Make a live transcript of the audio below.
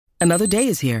Another day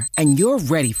is here, and you're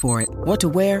ready for it. What to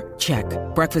wear? Check.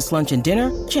 Breakfast, lunch, and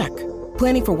dinner? Check.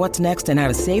 Planning for what's next and how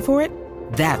to save for it?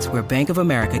 That's where Bank of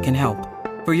America can help.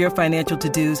 For your financial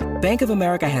to-dos, Bank of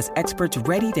America has experts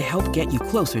ready to help get you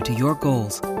closer to your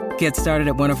goals. Get started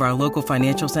at one of our local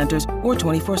financial centers or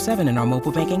 24/7 in our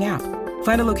mobile banking app.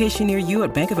 Find a location near you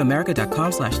at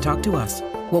bankofamerica.com/talktous.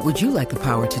 What would you like the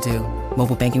power to do?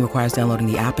 Mobile banking requires downloading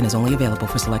the app and is only available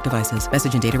for select devices.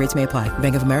 Message and data rates may apply.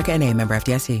 Bank of America N.A., member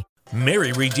FDIC.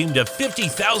 Mary redeemed a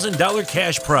 $50,000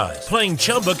 cash prize playing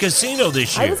Chumba Casino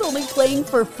this year. I was only playing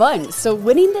for fun, so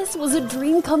winning this was a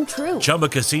dream come true. Chumba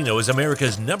Casino is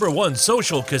America's #1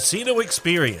 social casino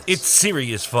experience. It's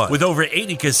serious fun. With over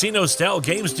 80 casino-style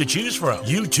games to choose from,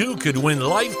 you too could win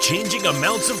life-changing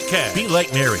amounts of cash. Be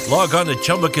like Mary. Log on to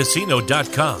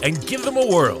ChumbaCasino.com and give them a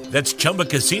whirl. That's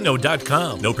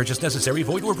ChumbaCasino.com. No purchase necessary.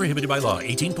 Void or prohibited by law.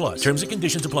 18+. Terms and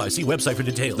conditions apply. See website for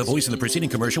details. The voice in the preceding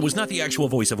commercial was not the actual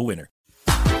voice of a winner.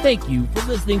 Thank you for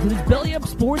listening to this Belly Up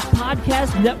Sports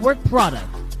Podcast Network product.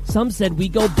 Some said we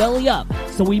go belly up,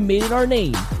 so we made it our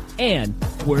name, and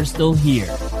we're still here.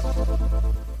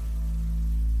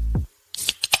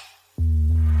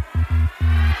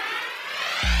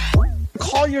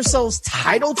 Call yourselves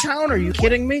Title Town? Are you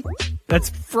kidding me?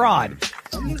 That's fraud.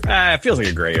 It feels like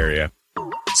a gray area.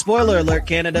 Spoiler alert,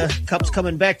 Canada. Cup's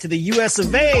coming back to the US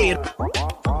of A.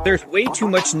 There's way too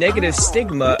much negative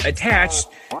stigma attached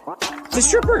to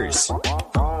strippers.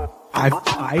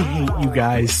 I hate you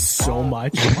guys so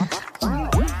much.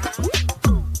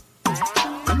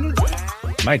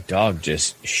 My dog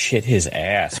just shit his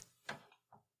ass.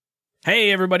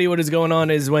 Hey everybody, what is going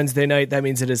on? It is Wednesday night. That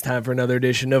means it is time for another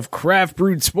edition of Craft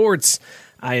Brewed Sports.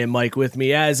 I am Mike. With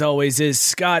me, as always, is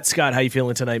Scott. Scott, how you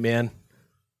feeling tonight, man?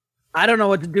 I don't know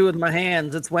what to do with my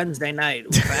hands. It's Wednesday night.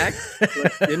 In fact,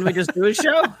 didn't we just do a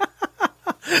show?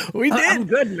 We did. I'm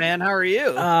good, man. How are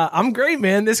you? I'm great,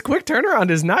 man. This quick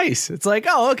turnaround is nice. It's like,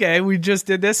 oh, okay, we just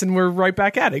did this and we're right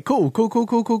back at it. Cool.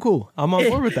 I'm on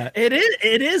board with that. It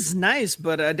is nice,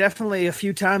 but definitely a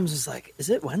few times it's like, is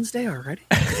it Wednesday already?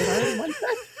 Is it already Wednesday?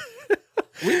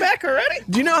 We back already?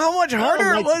 Do you know how much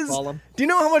harder it was? Do you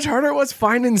know how much harder it was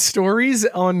finding stories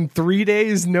on 3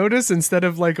 days notice instead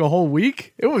of like a whole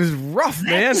week? It was rough,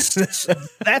 man.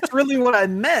 That's really what I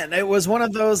meant. It was one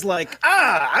of those like,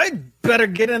 I better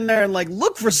get in there and like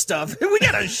look for stuff. We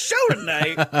got a show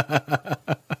tonight.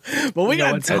 But we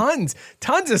got tons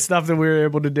of stuff that we were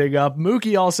able to dig up.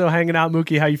 Mookie also hanging out.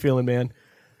 Mookie, how you feeling, man?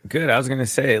 Good. I was going to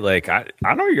say, like, I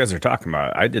don't know what you guys are talking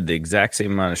about. I did the exact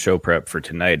same amount of show prep for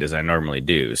tonight as I normally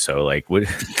do. So, like, what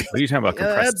are you talking about?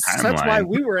 Compressed timeline? That's why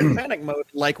we were in panic mode,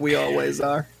 like we always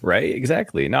are. Right?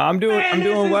 Exactly. No, I'm doing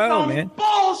well, man.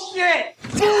 Bullshit.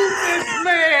 Move this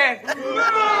man.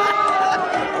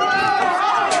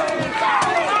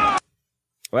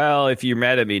 Well, if you're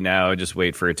mad at me now, just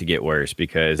wait for it to get worse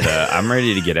because I'm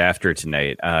ready to get after it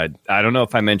tonight. I don't know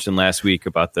if I mentioned last week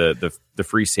about the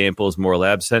free samples More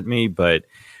Lab sent me, but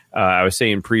I was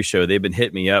saying pre-show, they've been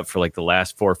hitting me up for like the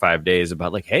last 4 or 5 days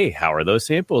about like, hey, how are those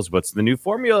samples? What's the new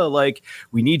formula? Like,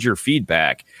 we need your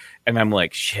feedback. And I'm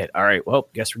like, shit, all right, well,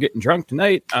 guess we're getting drunk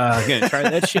tonight. I'm going to try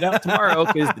that shit out tomorrow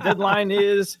because the deadline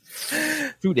is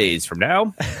 2 days from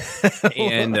now.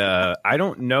 And I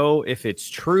don't know if it's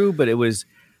true, but it was,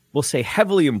 we'll say,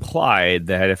 heavily implied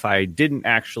that if I didn't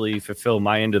actually fulfill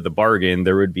my end of the bargain,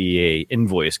 there would be a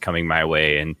invoice coming my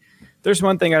way. And there's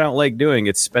one thing I don't like doing.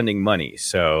 It's spending money.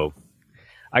 So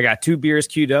I got 2 beers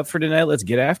queued up for tonight. Let's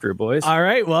get after it, boys. All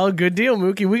right. Well, good deal,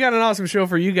 Mookie. We got an awesome show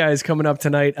for you guys coming up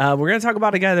tonight. We're going to talk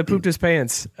about a guy that pooped his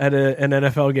pants at an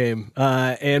NFL game.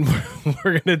 And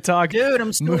we're going to talk. Dude,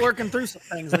 I'm still working through some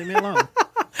things. Leave me alone.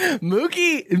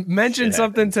 Mookie mentioned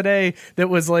something today that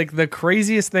was like the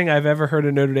craziest thing I've ever heard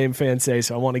a Notre Dame fan say,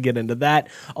 so I want to get into that.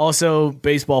 Also,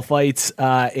 baseball fights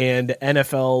and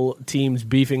NFL teams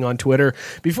beefing on Twitter.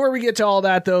 Before we get to all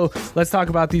that, though, let's talk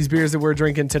about these beers that we're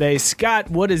drinking today. Scott,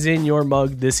 what is in your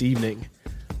mug this evening?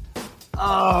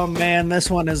 Oh, man,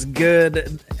 this one is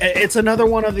good. It's another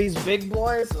one of these big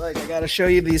boys. Like, I got to show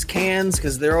you these cans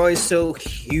because they're always so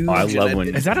huge. Oh, I love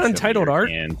when is that Untitled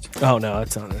Art? Oh, no,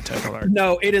 it's not Untitled Art.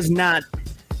 No, it is not.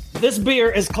 This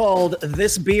beer is called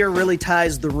This Beer Really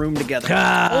Ties the Room Together.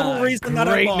 Total reason that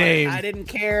I bought it. I didn't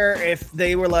care if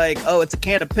they were like, oh, it's a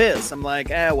can of piss. I'm like,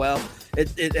 well,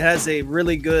 it has a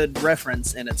really good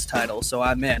reference in its title, so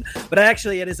I'm in. But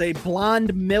actually, it is a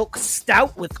blonde milk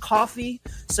stout with coffee,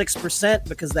 6%,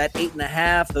 because that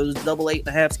 8.5, those double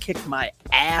 8.5s kicked my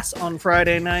ass on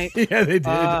Friday night. Yeah, they did.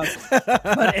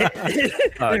 But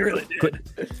it really did.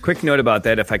 Quick note about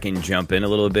that, if I can jump in a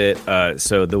little bit.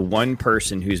 So the one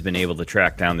person who's been able to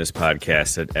track down this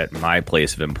podcast at my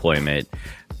place of employment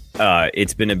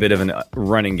it's been a bit of a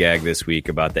running gag this week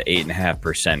about the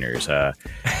 8.5%ers.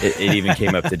 It even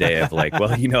came up today of like,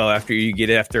 well, after you get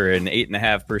after an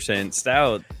 8.5%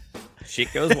 stout,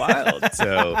 shit goes wild.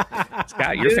 So,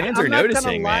 Scott, your fans are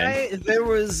noticing, man. There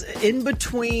was in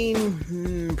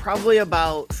between probably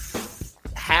about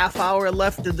half hour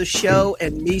left of the show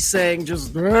and me saying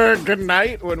just good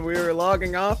night when we were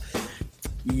logging off.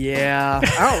 Yeah,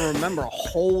 I don't remember a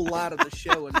whole lot of the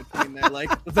show in between there.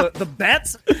 Like the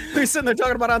bets we were sitting there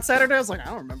talking about on Saturday, I was like, I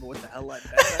don't remember what the hell I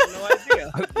bet. I have no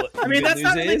idea. I mean, that's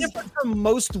not really different from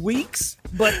most weeks,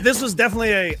 but this was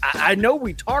definitely I know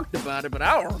we talked about it, but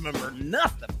I don't remember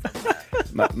nothing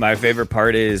from that. My favorite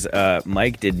part is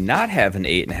Mike did not have an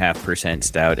 8.5%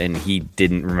 stout, and he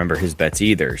didn't remember his bets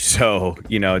either. So,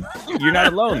 you're not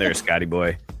alone there, Scotty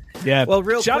boy. Yeah. Well,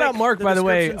 shout out Mark, by the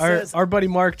way. Our buddy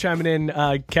Mark chiming in,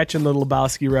 catching the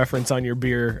Lebowski reference on your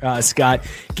beer, Scott.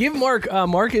 Give Mark.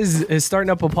 Mark is starting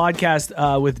up a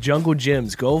podcast with Jungle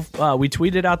Gyms. Go. We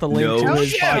tweeted out the link to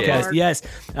his podcast. Mark. Yes.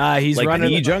 He's like running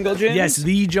the Jungle Gyms. Yes,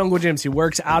 the Jungle Gyms. He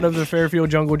works out of the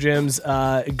Fairfield Jungle Gyms.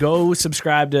 Go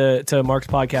subscribe to Mark's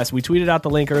podcast. We tweeted out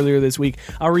the link earlier this week.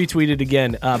 I'll retweet it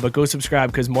again. But go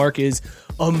subscribe because Mark is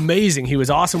amazing. He was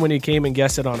awesome when he came and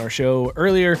guested on our show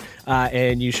earlier.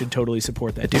 And you should totally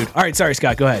support that dude. All right, sorry,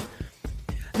 Scott, go ahead.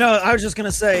 No, I was just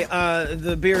gonna say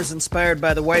the beer is inspired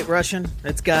by the White Russian.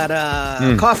 It's got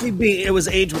coffee bean. It was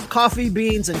aged with coffee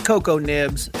beans and cocoa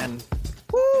nibs, and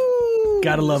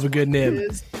gotta love a good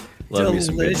nib. Love me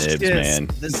some good nibs, man.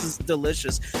 This is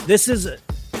delicious. This is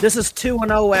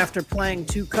 2-0 after playing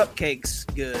 2 cupcakes.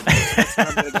 Good. That's how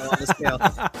I'm gonna go on the scale.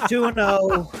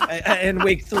 2-0 in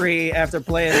week 3 after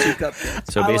playing 2 cupcakes.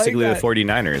 So basically the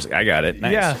 49ers. I got it.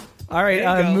 Nice. Yeah. All right,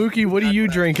 Mookie, what are you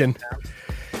drinking?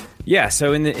 Yeah,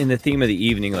 so in the theme of the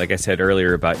evening, like I said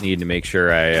earlier about needing to make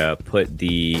sure I put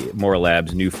the More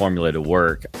Labs new formula to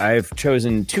work, I've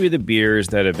chosen 2 of the beers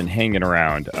that have been hanging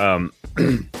around.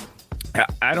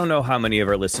 I don't know how many of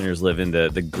our listeners live in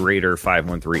the greater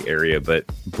 513 area, but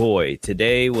boy,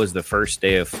 today was the first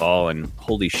day of fall, and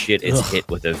holy shit, it's hit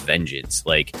with a vengeance.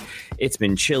 Like, it's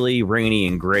been chilly, rainy,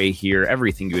 and gray here,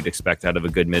 everything you would expect out of a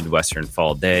good Midwestern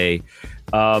fall day.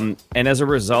 And as a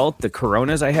result, the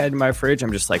Coronas I had in my fridge,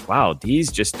 I'm just like, wow,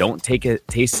 these just don't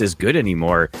taste as good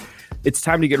anymore. It's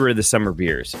time to get rid of the summer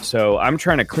beers. So I'm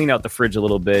trying to clean out the fridge a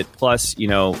little bit, plus,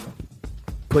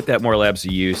 put that More Labs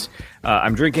to use.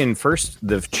 I'm drinking first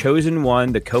the Chosen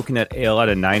One, the coconut ale out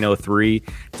of 903.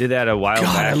 Did that a while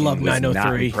back. I love and was 903.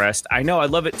 Not impressed. I know, I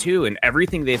love it too. And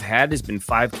everything they've had has been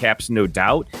 5 caps, no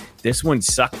doubt. This one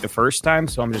sucked the first time,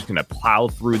 so I'm just going to plow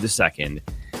through the second.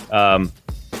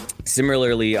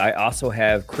 Similarly, I also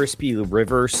have Crispy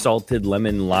River Salted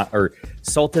Lime Lager,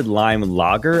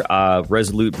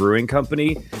 Resolute Brewing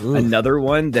Company. Ooh. Another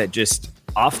one that just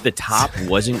off the top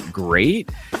wasn't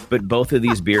great, but both of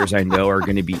these beers I know are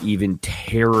going to be even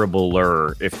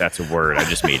terribler, if that's a word. I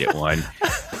just made it one.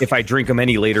 If I drink them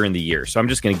any later in the year. So I'm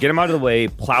just going to get them out of the way,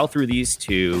 plow through these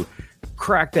 2,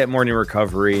 crack that morning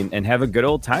recovery, and have a good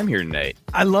old time here tonight.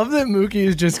 I love that Mookie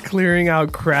is just clearing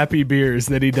out crappy beers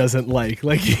that he doesn't like.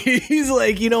 Like, he's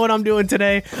like, you know what I'm doing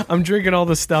today? I'm drinking all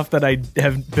the stuff that I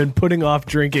have been putting off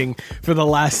drinking for the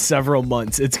last several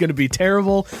months. It's going to be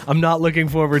terrible. I'm not looking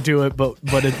forward to it, but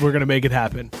we're going to make it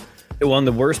happen. Well, and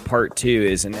the worst part too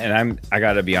is, and I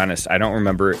got to be honest, I don't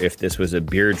remember if this was a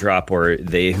beer drop or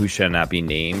They Who Shall Not Be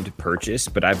Named purchase,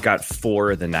 but I've got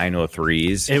 4 of the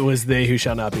 903s. It was They Who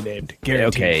Shall Not Be Named.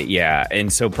 Guaranteed. Okay, yeah,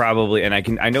 and so probably, and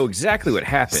I know exactly what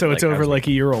happened. So it's over like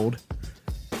a year old.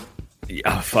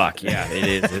 Oh, fuck, yeah, it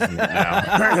is, isn't it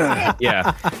now?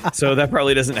 Yeah, so that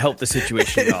probably doesn't help the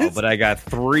situation at all, but I got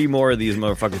 3 more of these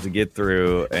motherfuckers to get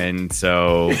through, and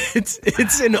so...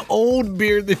 It's an old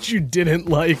beer that you didn't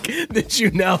like that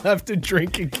you now have to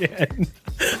drink again.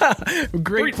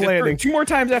 Great planning. 2 more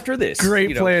times after this.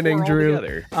 Great planning,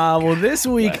 Drew. Well, this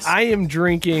week I am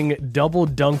drinking Double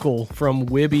Dunkel from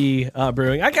Wibby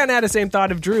Brewing. I kind of had the same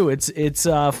thought of Drew. It's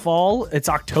fall. It's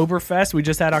Oktoberfest. We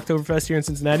just had Oktoberfest here in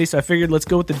Cincinnati, so I figured let's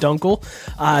go with the Dunkel.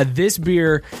 This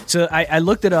beer, so I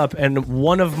looked it up, and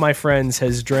one of my friends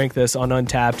has drank this on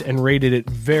Untapped and rated it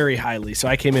very highly, so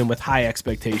I came in with high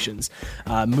expectations.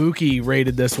 Mookie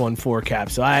rated this one 4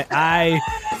 caps, so I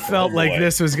felt like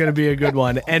this was going to be a good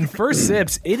one. And first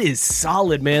sips, it is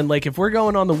solid, man. Like, if we're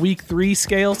going on the week 3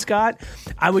 scale, Scott,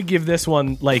 I would give this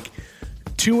one like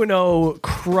 2-0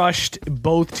 crushed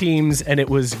both teams, and it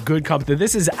was good competition.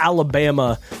 This is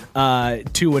Alabama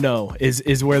 2-0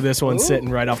 is where this one's sitting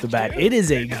right off the bat. It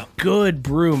is a good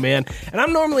brew, man. And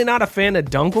I'm normally not a fan of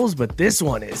Dunkels, but this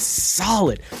one is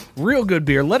solid. Real good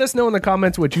beer. Let us know in the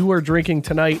comments what you were drinking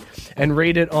tonight and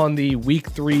rate it on the Week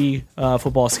 3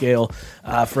 football scale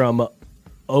from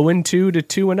 0-2 to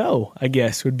 2-0, I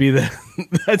guess would be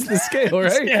that's the scale,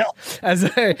 right? As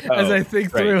I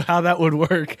think through how that would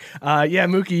work.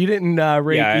 Mookie, you didn't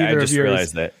rate either of yours. I just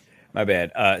realized that. My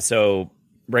bad. So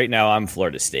right now I'm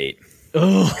Florida State.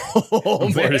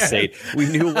 Florida State. We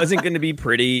knew it wasn't going to be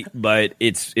pretty, but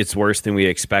it's worse than we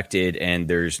expected, and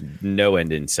there's no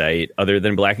end in sight other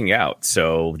than blacking out.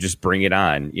 So just bring it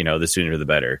on. The sooner the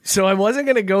better. So I wasn't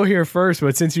going to go here first,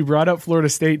 but since you brought up Florida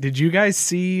State, did you guys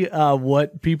see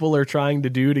what people are trying to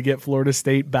do to get Florida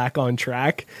State back on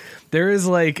track? There is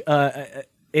like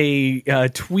a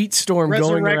tweet storm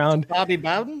going around. Bobby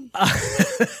Bowden?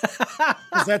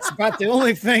 Because that's about the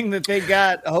only thing that they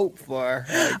got hope for.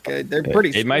 They're pretty.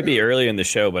 It might be early in the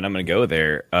show, but I'm going to go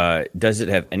there. Does it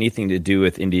have anything to do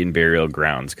with Indian burial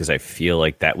grounds? Because I feel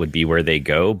like that would be where they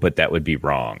go, but that would be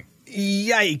wrong.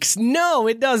 Yikes! No,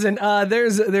 it doesn't.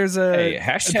 There's a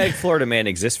hashtag Florida Man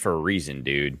exists for a reason,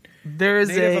 dude. There is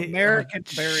Native American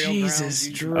burial Jesus,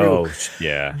 grounds. Drew. Oh,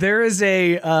 yeah. There is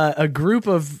a group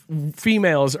of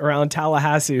females around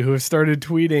Tallahassee who have started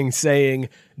tweeting saying,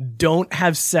 "Don't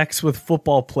have sex with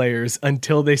football players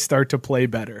until they start to play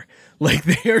better." Like,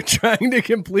 they are trying to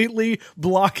completely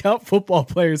block out football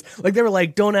players. Like, they were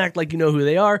like, don't act like you know who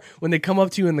they are. When they come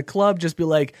up to you in the club, just be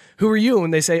like, who are you?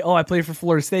 And they say, oh, I play for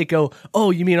Florida State. Go,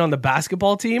 oh, you mean on the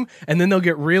basketball team? And then they'll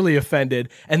get really offended.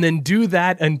 And then do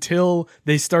that until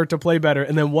they start to play better.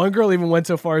 And then one girl even went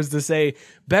so far as to say,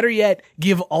 better yet,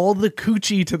 give all the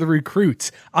coochie to the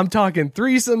recruits. I'm talking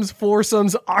threesomes,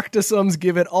 foursomes, octosomes,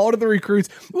 give it all to the recruits,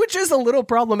 which is a little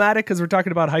problematic because we're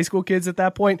talking about high school kids at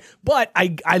that point. But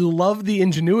I love the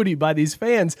ingenuity by these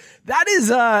fans. That's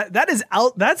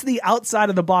the outside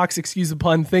of the box, excuse the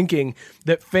pun, thinking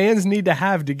that fans need to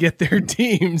have to get their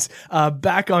teams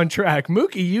back on track.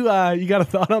 Mookie, you got a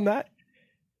thought on that?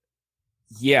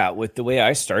 Yeah, with the way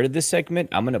I started this segment,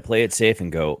 I'm going to play it safe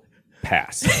and go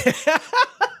pass.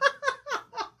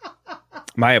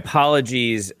 My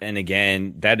apologies, and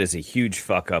again, that is a huge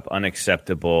fuck up,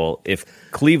 unacceptable. If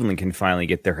Cleveland can finally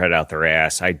get their head out their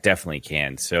ass, I definitely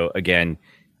can. So again,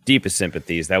 deepest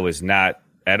sympathies. That was not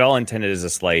at all intended as a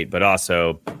slight, but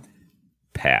also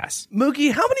pass.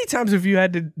 Mookie, how many times have you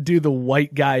had to do the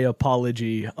white guy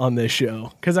apology on this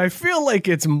show? Because I feel like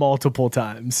it's multiple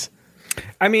times.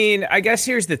 I mean, I guess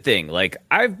here's the thing. Like,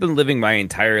 I've been living my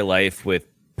entire life with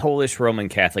Polish Roman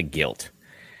Catholic guilt.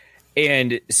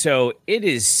 And so it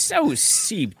is so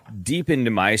seeped deep into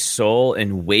my soul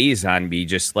and weighs on me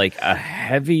just like a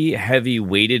heavy, heavy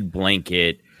weighted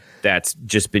blanket that's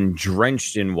just been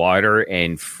drenched in water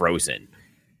and frozen.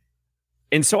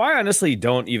 And so I honestly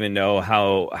don't even know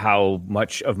how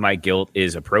much of my guilt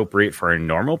is appropriate for a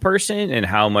normal person and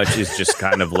how much is just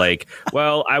kind of like,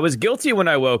 well, I was guilty when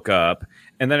I woke up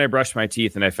and then I brushed my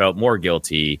teeth and I felt more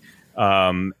guilty.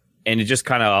 And it just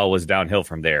kind of all was downhill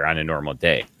from there on a normal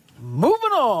day.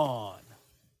 Moving on.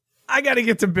 I got to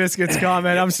get to Biscuit's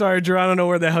comment. I'm sorry, Drew. I don't know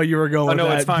where the hell you were going with that. Oh,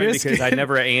 no, it's fine because I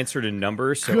never answered a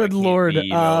number. So good Lord. Be,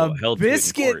 held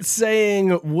Biscuit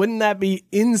saying, wouldn't that be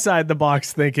inside the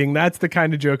box thinking? That's the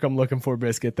kind of joke I'm looking for,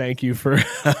 Biscuit. Thank you for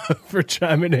for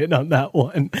chiming in on that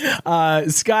one.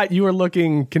 Scott, you were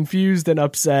looking confused and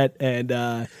upset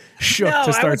and shook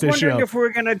to start this show. I was wondering if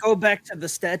we're going to go back to the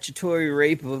statutory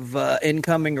rape of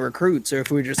incoming recruits or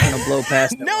if we're just going to blow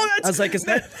past it. No, that's... I was like, is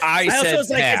that... I said was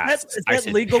like, pass. Is that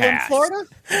legal in Florida?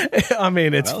 I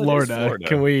mean, it's Florida. Florida.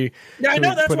 Can we... Yeah, I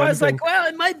know. That's why I was like, well,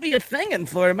 it might be a thing in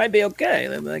Florida. It might be okay.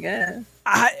 I'm like,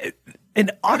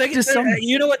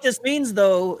 you know what this means,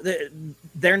 though?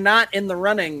 They're not in the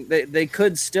running. They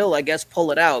could still, I guess,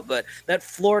 pull it out. But that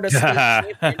Florida State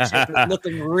championship is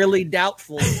looking really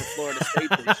doubtful for Florida State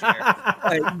this year.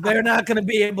 Like, they're not going to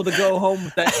be able to go home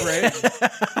with that trade,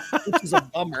 which is a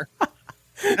bummer.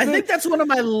 I think that's one of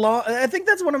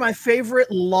my favorite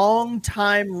long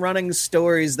time running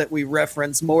stories that we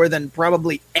reference more than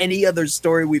probably any other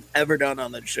story we've ever done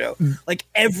on the show. Like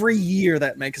every year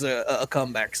that makes a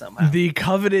comeback somehow. The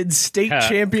coveted state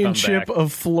championship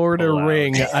of Florida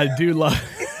ring. I do love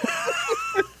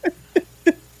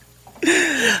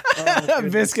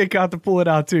Biscuit got to pull it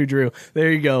out too, Drew.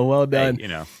 There you go. Well done. Hey, you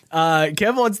know.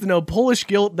 Kev wants to know, Polish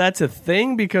guilt, that's a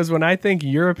thing? Because when I think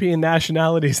European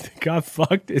nationalities that got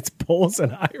fucked, it's Poles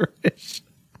and Irish.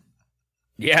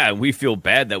 Yeah, we feel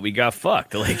bad that we got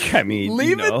fucked. Like, I mean,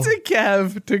 leave it to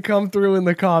Kev to come through in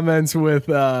the comments with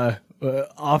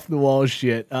off the wall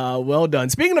shit. Well done.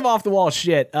 Speaking of off the wall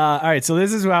shit, all right, so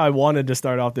this is how I wanted to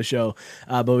start off the show,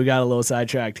 but we got a little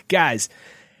sidetracked. Guys,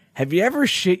 have you ever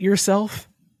shit yourself?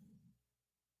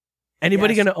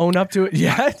 Anybody gonna own up to it?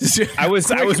 Yeah, I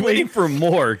was waiting for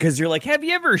more because you're like, have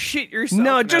you ever shit yourself?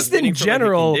 No, just in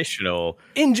general. Conditional.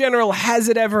 In general, has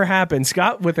it ever happened,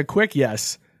 Scott? With a quick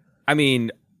yes. I mean,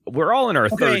 we're all in our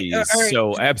 30s, right.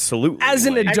 So absolutely. As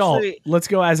an adult, let's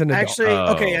go as an adult. Actually,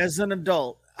 okay, as an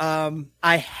adult,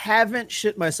 I haven't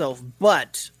shit myself,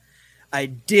 but I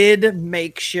did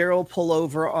make Cheryl pull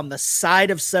over on the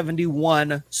side of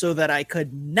 71 so that I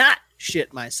could not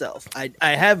shit myself. I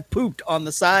have pooped on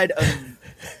the side of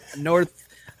North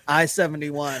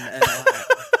I-71.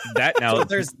 That now, so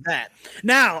there's that.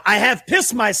 Now I have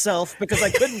pissed myself because I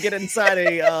couldn't get inside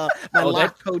my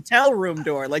locked hotel room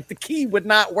door. Like the key would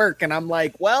not work, and I'm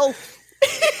like, well,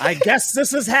 I guess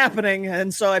this is happening,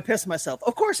 and so I pissed myself.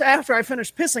 Of course, after I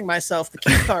finished pissing myself, the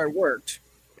key card worked.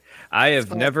 I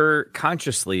have never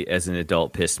consciously, as an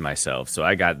adult, pissed myself, so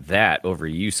I got that over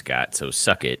you, Scott. So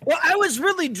suck it. Well, I was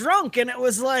really drunk, and it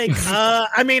was like,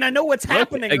 I mean, I know what's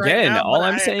happening. Again, right now, all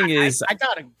I'm saying is, I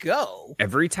gotta go.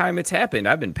 Every time it's happened,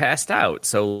 I've been passed out,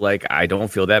 so like, I don't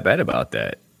feel that bad about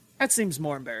that. That seems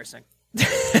more embarrassing.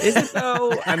 Is it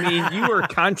though? I mean, you were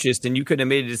conscious, and you could have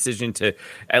made a decision to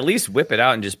at least whip it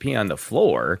out and just pee on the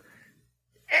floor.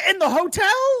 In the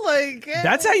hotel, like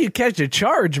that's how you catch a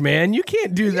charge, man. You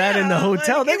can't do that in the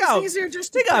hotel. Like,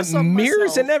 they got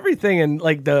mirrors and everything, and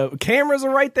like the cameras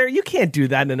are right there. You can't do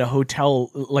that in a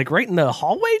hotel, like right in the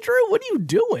hallway, Drew. What are you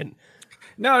doing?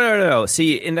 No.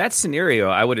 See, in that scenario,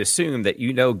 I would assume that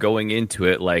going into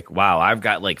it, like, wow, I've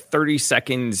got like 30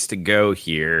 seconds to go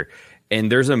here, and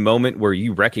there's a moment where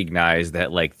you recognize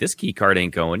that like this key card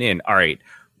ain't going in. All right.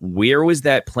 Where was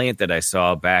that plant that I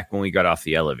saw back when we got off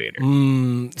the elevator?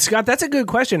 Scott, that's a good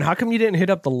question. How come you didn't hit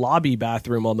up the lobby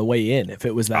bathroom on the way in if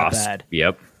it was that bad?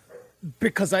 Yep.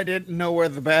 Because I didn't know where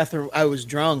the bathroom. I was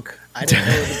drunk. I didn't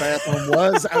know where the bathroom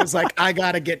was. I was like, I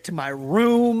gotta get to my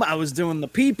room. I was doing the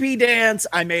pee-pee dance.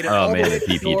 I made it all the way to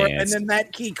the door, and then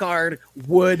that key card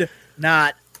would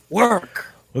not work.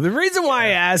 Well, the reason why I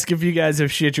ask if you guys have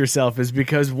shit yourself is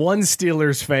because one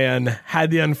Steelers fan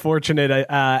had the unfortunate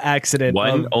accident.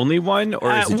 Only one? Or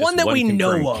is it just one that we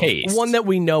know of. Case? One that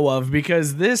we know of,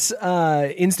 because this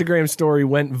Instagram story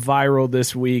went viral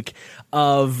this week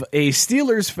of a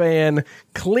Steelers fan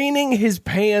cleaning his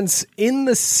pants in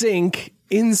the sink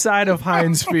inside of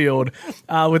Heinz Field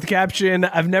with the caption,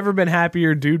 "I've never been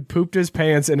happier. Dude pooped his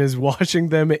pants and is washing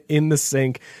them in the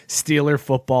sink. Steeler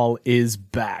football is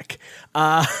back."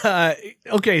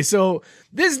 Okay, so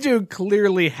this dude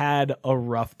clearly had a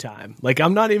rough time. Like,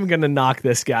 I'm not even going to knock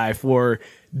this guy for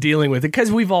dealing with it,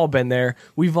 because we've all been there.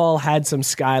 We've all had some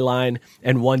Skyline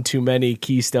and one too many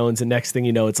Keystones, and next thing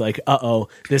you know, it's like,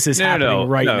 this is happening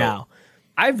right now.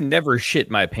 I've never shit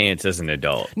my pants as an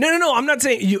adult. No. I'm not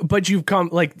saying you, but you've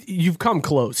come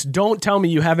close. Don't tell me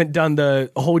you haven't done the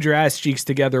hold your ass cheeks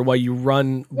together while you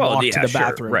walk to the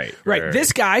bathroom. Right.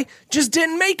 This guy just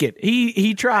didn't make it.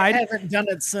 He tried. I haven't done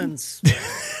it since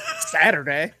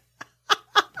Saturday.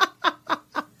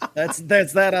 That's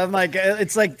that. I'm like,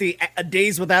 it's like the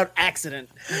days without accident,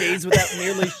 days without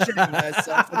nearly shitting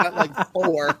myself. I got like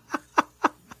 4.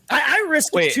 I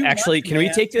risked it too actually, much, can we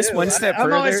take this one step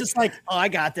further? I'm always just like, I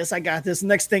got this.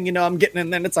 Next thing you know, I'm getting,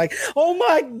 and then it's like, oh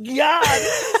my God,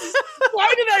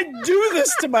 why did I do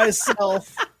this to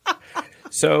myself?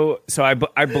 So I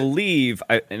believe,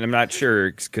 and I'm not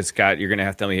sure, because Scott, you're going to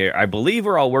have to tell me here, I believe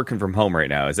we're all working from home right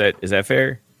now. Is that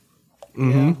fair?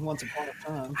 Yeah, once upon a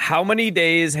time. How many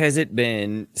days has it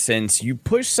been since you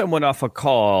pushed someone off a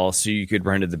call so you could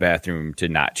run to the bathroom to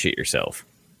not shit yourself?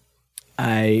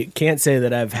 I can't say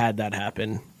that I've had that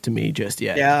happen to me just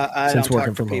yet. Yeah, I since don't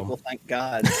working talk to from people, home. thank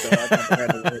God. So I've never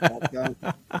had to worry about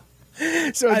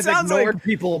that. So I've ignored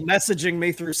people messaging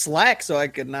me through Slack so I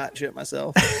could not shit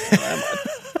myself.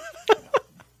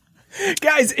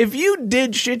 Guys, if you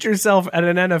did shit yourself at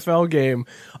an NFL game,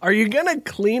 are you going to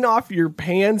clean off your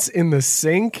pants in the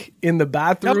sink in the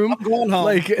bathroom? Nope, I'm going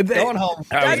home. Going home.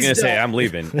 I was going to say, I'm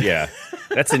leaving. Yeah.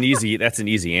 That's an easy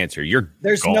answer.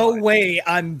 There's gone. no way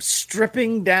I'm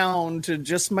stripping down to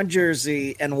just my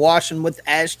jersey and washing with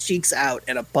ass cheeks out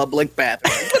in a public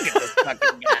bathroom. Look at this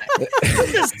fucking guy.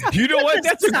 You know what?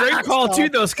 That's a great call too,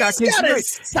 though, Scott. He's got his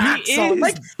socks on.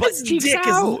 Like, his dick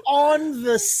is on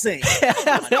the sink.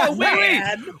 No, wait.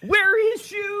 Where are his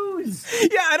shoes? shoes.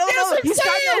 Yeah, I don't know. He's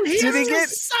got no. Did he get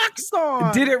socks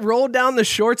on? Did it roll down the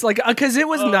shorts? Like, because it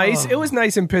was nice. It was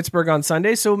nice in Pittsburgh on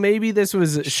Sunday, so maybe this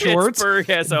was shorts. Pittsburgh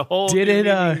has a whole new meaning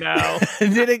now.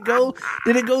 Did it go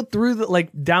through the, like,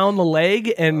 down the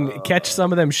leg and catch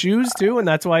some of them shoes too? And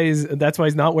that's why he's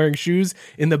not wearing shoes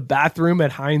in the bathroom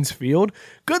at Heinz Field.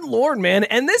 Good Lord, man!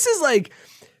 And this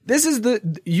is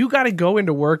you got to go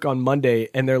into work on Monday,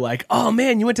 and they're like, "Oh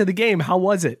man, you went to the game. How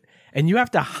was it?" And you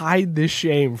have to hide this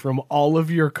shame from all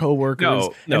of your coworkers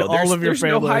and all of your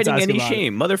family. There's no hiding any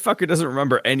shame. Motherfucker doesn't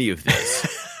remember any of this.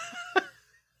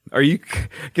 Are you?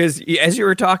 Because as you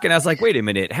were talking, I was like, wait a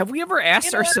minute. Have we ever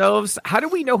asked ourselves, how do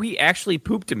we know he actually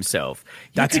pooped himself?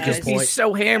 That's a good point. He's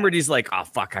so hammered. He's like, oh,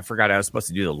 fuck, I forgot I was supposed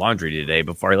to do the laundry today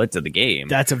before I went to the game.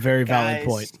 That's a very valid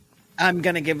point. I'm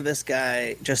going to give this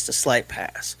guy just a slight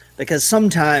pass because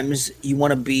sometimes you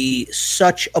want to be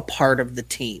such a part of the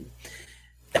team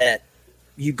that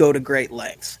you go to great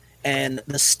lengths. And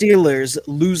the Steelers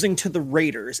losing to the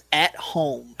Raiders at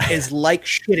home is like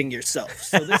shitting yourself.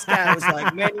 So this guy was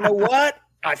like, man, you know what?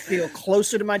 I feel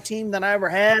closer to my team than I ever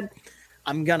had.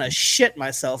 I'm going to shit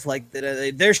myself like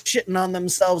they're shitting on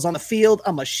themselves on the field.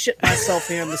 I'm going to shit myself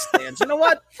here in the stands. You know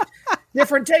what?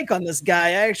 Different take on this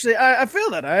guy. I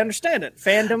feel that. I understand it.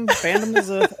 Fandom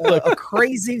is a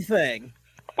crazy thing.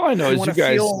 All I know is you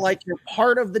guys feel like you're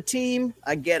part of the team.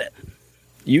 I get it.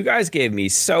 You guys gave me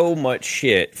so much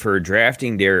shit for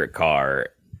drafting Derek Carr.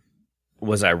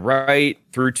 Was I right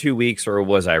through 2 weeks, or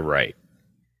was I right?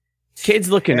 Kid's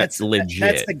looking legit.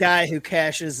 That's the guy who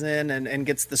cashes in and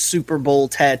gets the Super Bowl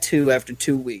tattoo after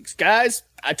 2 weeks. Guys,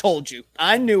 I told you.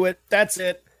 I knew it. That's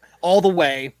it. All the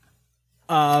way.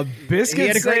 Biscuit he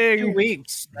had a great saying 2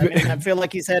 weeks. I feel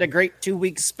like he's had a great 2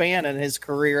 week span in his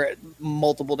career at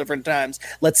multiple different times.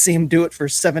 Let's see him do it for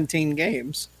 17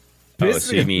 games. Oh,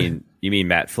 so you mean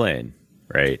Matt Flynn,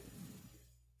 right?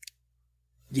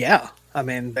 Yeah. I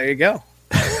mean, there you go.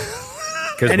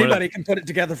 Anybody can put it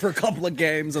together for a couple of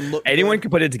games and look. Anyone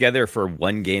can put it together for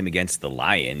one game against the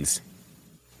Lions.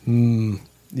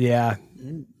 Yeah.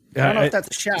 I don't know if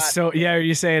that's a shot. So, yeah, are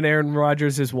you saying Aaron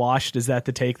Rodgers is washed? Is that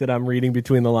the take that I'm reading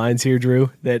between the lines here,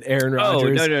 Drew? That Aaron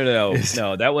Rodgers? No.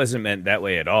 No, that wasn't meant that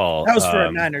way at all. That was for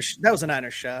a Niners. That was a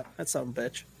Niners shot. That's some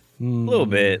bitch. A little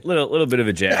bit of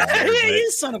a jab.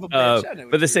 You son of a bitch.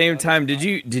 But at the same time, did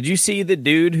you see the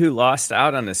dude who lost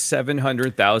out on a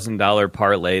 $700,000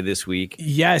 parlay this week?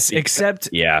 Yes, except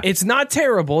it's not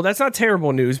terrible. That's not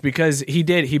terrible news because he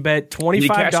bet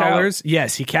 $25.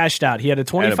 Yes, he cashed out. He had a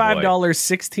 $25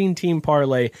 16-team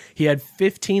parlay. He had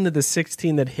 15 of the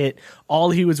 16 that hit.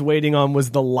 All he was waiting on was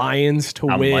the Lions to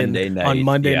win on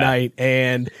Monday night.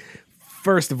 And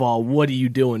first of all, what are you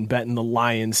doing betting the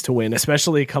Lions to win,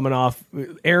 especially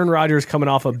Aaron Rodgers coming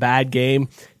off a bad game?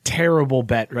 Terrible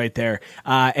bet right there.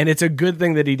 And it's a good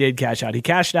thing that he did cash out. He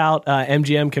cashed out.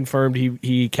 MGM confirmed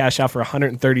he cashed out for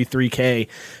 $133K.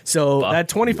 So that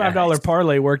 $25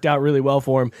 parlay worked out really well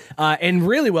for him. And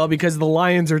really well because the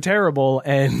Lions are terrible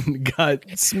and got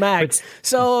smacked.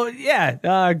 So,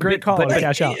 great call to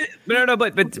cash out.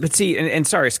 But see, and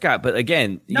sorry, Scott, but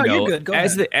again, you're good. Go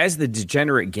ahead. As the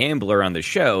degenerate gambler on the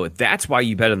show, that's why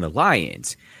you bet on the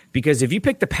Lions. Because if you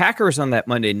pick the Packers on that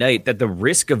Monday night, that the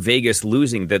risk of Vegas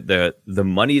losing, that the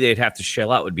money they'd have to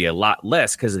shell out would be a lot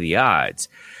less because of the odds.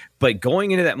 But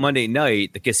going into that Monday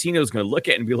night, the casino's going to look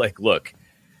at it and be like, look,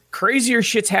 crazier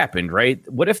shit's happened, right?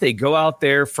 What if they go out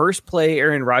there, first play,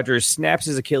 Aaron Rodgers snaps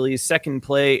his Achilles, second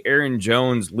play, Aaron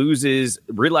Jones loses,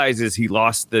 realizes he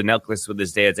lost the necklace with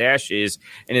his dad's ashes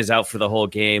and is out for the whole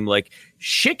game. Like,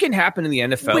 shit can happen in the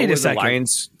NFL.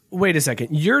 Wait a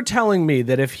second. You're telling me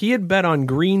that if he had bet on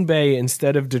Green Bay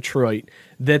instead of Detroit,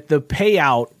 that the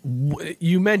payout,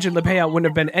 you mentioned the payout wouldn't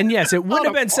have been, and yes, it would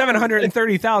have been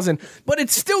 $730,000, but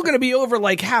it's still going to be over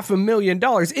like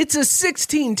 $500,000. It's a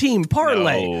 16-team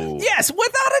parlay. No. Yes, without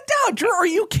a doubt. Drew, are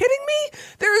you kidding me?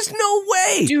 There is no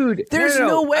way. Dude, there's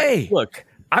no way. Look,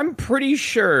 I'm pretty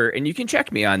sure, and you can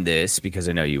check me on this because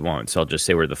I know you won't, so I'll just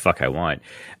say where the fuck I want.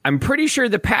 I'm pretty sure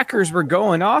the Packers were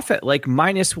going off at like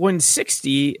minus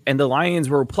 160 and the Lions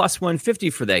were plus 150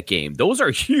 for that game. Those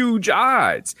are huge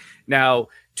odds. Now,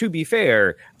 to be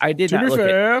fair, I did not look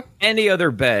at any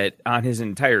other bet on his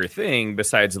entire thing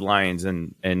besides the Lions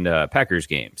and Packers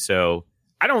game. So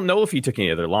I don't know if he took any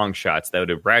other long shots that would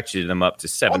have ratcheted them up to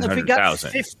 700,000.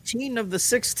 If he got 15 of the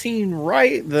 16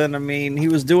 right, then I mean he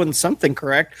was doing something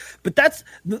correct. But that's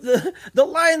the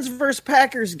Lions versus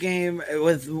Packers game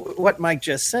with what Mike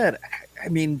just said. I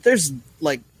mean, there's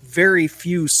like very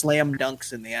few slam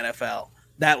dunks in the NFL.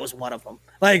 That was one of them.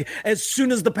 Like, as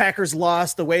soon as the Packers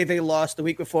lost the way they lost the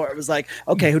week before, it was like,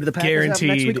 okay, who do the Packers have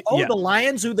next week? Oh, the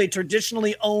Lions, who they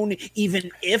traditionally own,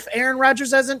 even if Aaron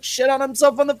Rodgers hasn't shit on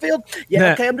himself on the field.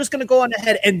 Yeah, okay, I'm just going to go on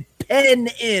ahead and pen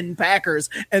in Packers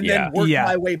and then work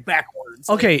my way backwards.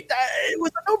 Okay. Like, it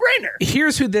was a no-brainer.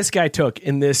 Here's who this guy took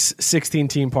in this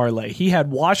 16-team parlay. He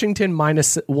had Washington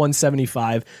minus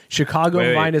 175,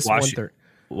 Chicago minus 130.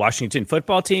 Washington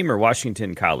football team or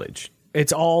Washington college?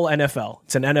 It's all NFL.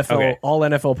 It's an NFL, all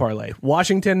NFL parlay.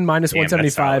 Washington minus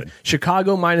 175,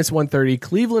 Chicago minus 130,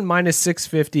 Cleveland minus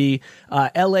 650,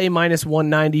 LA minus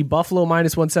 190, Buffalo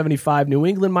minus 175, New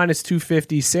England minus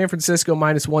 250, San Francisco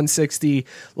minus 160,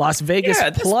 Las Vegas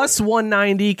plus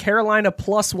 190, Carolina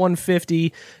plus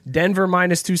 150, Denver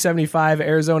minus 275,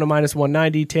 Arizona minus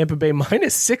 190, Tampa Bay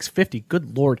minus 650.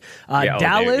 Good Lord.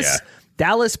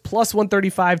 Dallas plus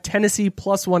 135, Tennessee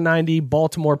plus 190,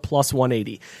 Baltimore plus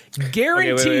 180.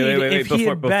 Guaranteed if he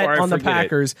had bet on the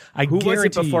Packers, Who was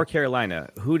it before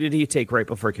Carolina? Who did he take right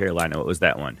before Carolina? What was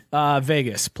that one?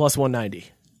 Vegas plus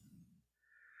 190.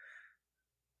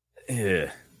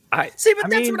 That's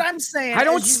what I'm saying.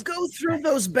 As you go through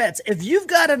those bets, if you've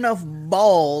got enough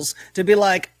balls to be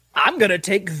like, I'm going to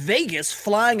take Vegas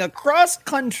flying across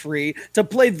country to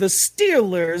play the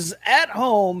Steelers at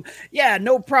home. Yeah,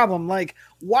 no problem. Like,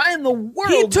 why in the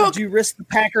world would you risk the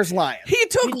Packers Lions? He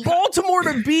took Baltimore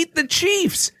to beat the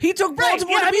Chiefs. He took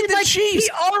Baltimore to beat the Chiefs.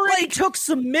 He already took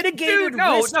some mitigated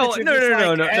risk. No.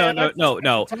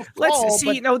 Let's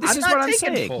see. No, this is what I'm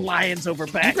saying. Lions over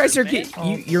Packers. You guys are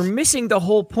you're missing the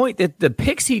whole point that the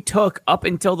picks he took up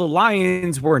until the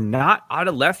Lions were not out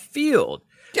of left field.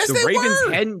 Yes, the they Ravens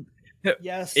were. hadn't.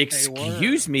 Yes,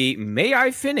 excuse me. May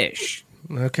I finish?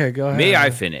 Okay, go ahead. May I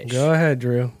finish? Go ahead,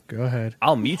 Drew. Go ahead.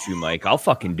 I'll mute you, Mike. I'll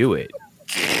fucking do it.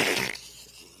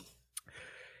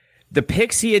 The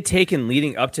picks he had taken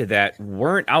leading up to that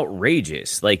weren't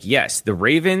outrageous. Like, yes, the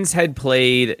Ravens had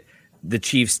played the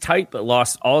Chiefs tight but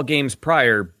lost all games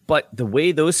prior. But the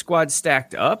way those squads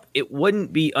stacked up, it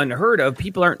wouldn't be unheard of.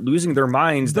 People aren't losing their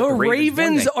minds. The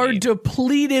Ravens are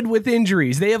depleted with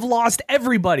injuries. They have lost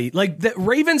everybody. Like, the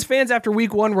Ravens fans after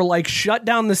week 1 were like, shut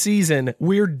down the season.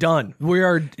 We're done. We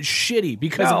are shitty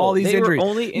because of all these injuries.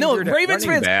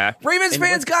 Ravens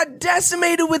fans got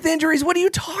decimated with injuries. What are you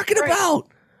talking about?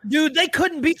 Dude, they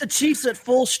couldn't beat the Chiefs at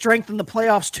full strength in the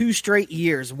playoffs 2 straight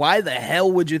years. Why the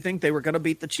hell would you think they were going to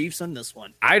beat the Chiefs in this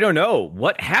one? I don't know.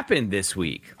 What happened this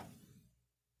week?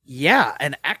 Yeah,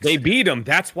 an accident. They beat them.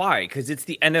 That's why, because it's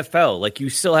the NFL. Like, you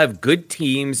still have good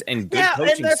teams and good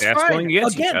coaching staffs going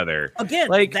against each other. Again,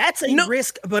 like, that's a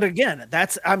risk. But again,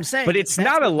 I'm saying. But it's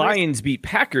not a Lions beat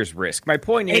Packers risk. My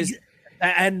point is,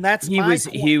 and that's he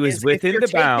was within the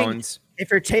bounds.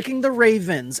 If you're taking the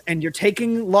Ravens and you're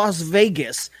taking Las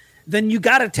Vegas, then you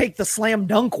got to take the slam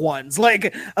dunk ones.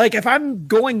 Like if I'm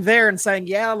going there and saying,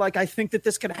 yeah, like I think that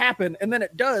this could happen, and then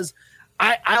it does,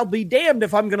 I'll be damned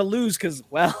if I'm going to lose because,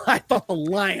 well, I thought the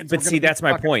Lions. But see, that's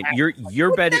my point.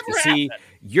 You're betting. See,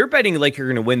 you're betting like you're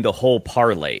going to win the whole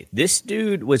parlay. This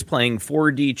dude was playing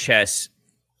 4D chess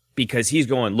because he's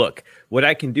going, look, what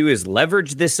I can do is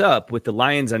leverage this up with the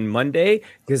Lions on Monday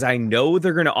because I know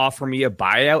they're going to offer me a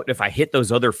buyout if I hit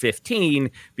those other 15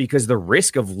 because the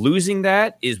risk of losing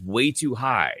that is way too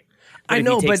high. But I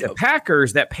know, but the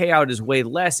Packers, that payout is way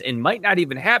less and might not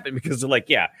even happen because they're like,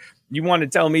 yeah, you want to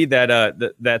tell me that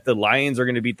that the Lions are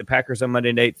going to beat the Packers on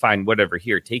Monday night? Fine, whatever.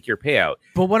 Here, take your payout.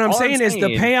 But what I'm saying is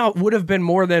the payout would have been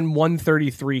more than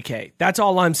 $133K. That's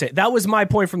all I'm saying. That was my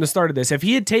point from the start of this. If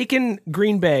he had taken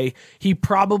Green Bay, he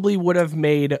probably would have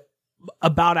made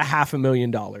about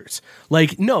 $500,000.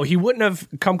 Like, no, he wouldn't have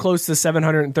come close to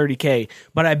 $730K,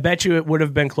 but I bet you it would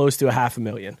have been close to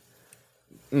 $500,000.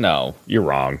 No, you're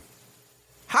wrong.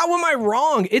 How am I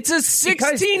wrong? It's a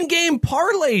 16-game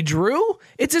parlay, Drew.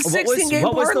 It's a 16-game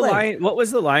parlay. What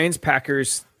was the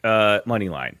Lions-Packers money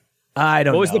line? I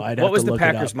don't know. What was the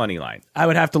Packers money line? I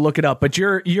would have to look it up. But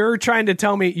you're trying to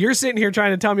tell me, you're sitting here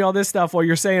trying to tell me all this stuff while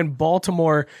you're saying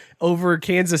Baltimore over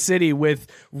Kansas City with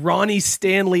Ronnie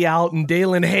Stanley out and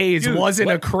Dalen Hayes wasn't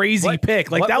a crazy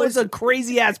pick. Like, that was a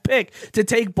crazy ass pick to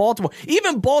take Baltimore.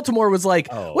 Even Baltimore was like,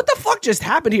 what the fuck just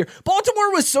happened here?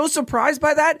 Baltimore was so surprised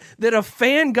by that a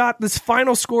fan got this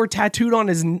final score tattooed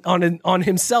on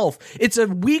himself. It's a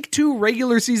week 2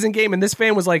 regular season game, and this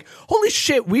fan was like, holy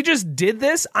shit, we just did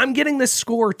this? I'm getting this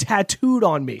score tattooed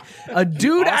on me. A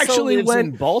dude actually went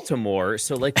in Baltimore,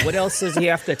 so like, what else does he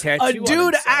have to tattoo? A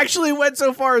dude actually went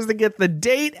so far as to get the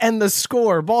date and the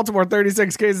score. Baltimore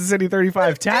 36, Kansas City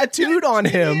 35 tattooed on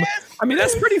him. I mean,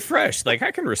 that's pretty fresh. Like,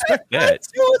 I can respect that. It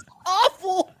was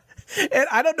awful. And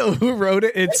I don't know who wrote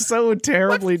it. It's so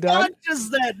terribly done. Not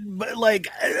just that, but like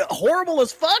horrible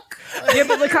as fuck. Yeah,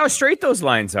 but look how straight those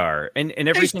lines are, and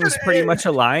everything's pretty much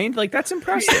aligned. Like that's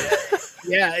impressive.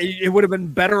 Yeah, it would have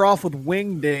been better off with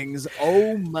wingdings.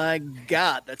 Oh my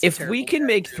god, that's if we can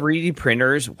make 3D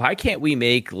printers, why can't we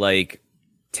make like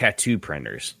tattoo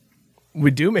printers? We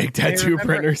do make tattoo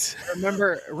printers.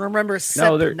 Remember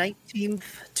September 19th,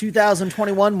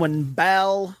 2021 when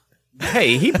Bal.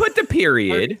 Hey, he put the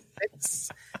period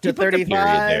to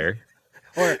 35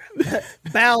 or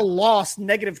Bal lost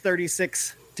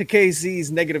 -36 to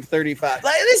KC's -35.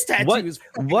 Like, this tattoo is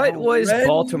what was horrendous.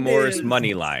 Baltimore's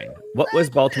money line? What was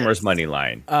Baltimore's money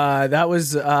line? That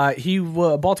was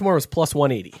Baltimore was plus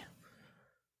 180.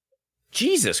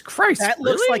 Jesus Christ! That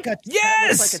looks really? like a that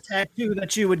looks like a tattoo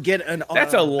that you would get an.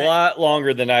 That's a lot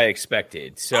longer than I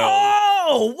expected. So,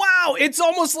 oh wow! It's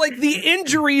almost like the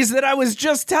injuries that I was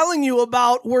just telling you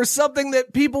about were something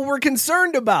that people were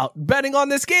concerned about betting on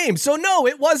this game. So no,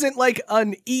 it wasn't like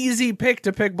an easy pick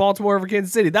to pick Baltimore over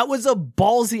Kansas City. That was a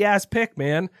ballsy ass pick,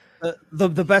 man. The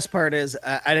best part is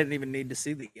I didn't even need to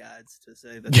see the odds to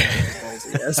say that was a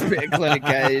ballsy ass pick. Like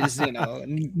I just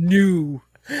knew.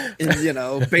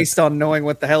 Based on knowing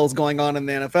what the hell is going on in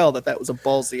the NFL, that was a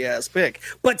ballsy ass pick,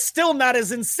 but still not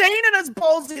as insane and as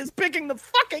ballsy as picking the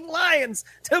fucking Lions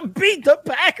to beat the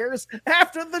Packers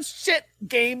after the shit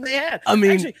game they had. I mean,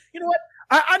 actually, you know what?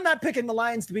 I'm not picking the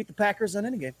Lions to beat the Packers on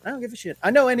any game. I don't give a shit.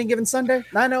 I know any given Sunday.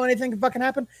 I know anything can fucking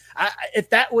happen.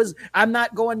 I'm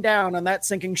not going down on that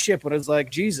sinking ship when it's like,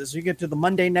 Jesus, you get to the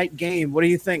Monday night game. What do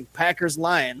you think? Packers,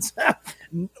 Lions.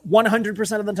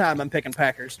 100% of the time, I'm picking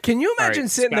Packers. Can you imagine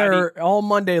sitting there all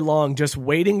Monday long just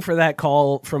waiting for that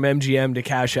call from MGM to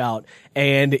cash out?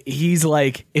 And he's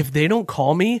like, if they don't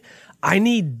call me, I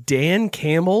need Dan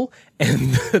Campbell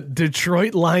and the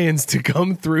Detroit Lions to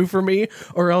come through for me,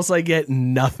 or else I get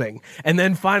nothing. And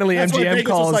then finally, That's MGM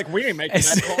calls. Like, we ain't making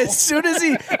that call. As soon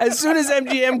as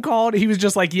MGM called, he was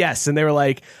just like, yes. And they were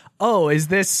like, oh, is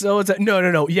this so? It's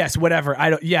no. Yes, whatever.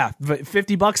 I don't. Yeah, but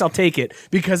 $50, I'll take it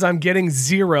because I'm getting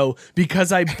zero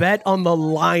because I bet on the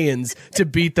Lions to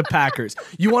beat the Packers.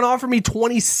 You want to offer me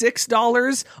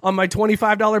 $26 on my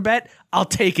 $25 bet? I'll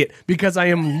take it because I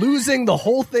am losing the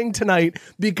whole thing tonight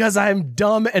because I'm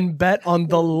dumb and bet on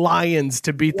the Lions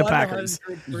to beat the Packers.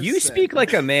 100%. You speak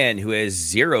like a man who has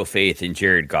zero faith in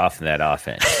Jared Goff in that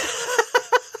offense.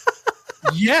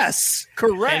 Yes,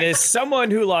 correct. And as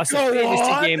someone who lost a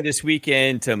fantasy game this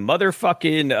weekend to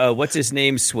motherfucking what's his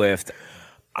name, Swift,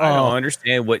 I don't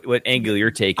understand what angle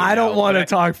you're taking. I don't want to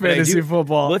talk fantasy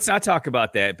football. Let's not talk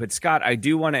about that. But Scott, I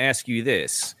do want to ask you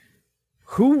this: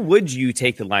 who would you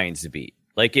take the Lions to beat?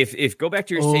 Like, if go back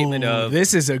to your statement of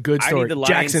this is a good story. I need the Lions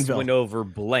Jacksonville to win over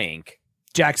blank.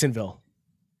 Jacksonville.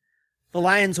 The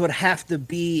Lions would have to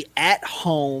be at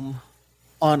home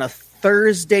on a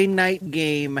Thursday night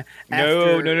game.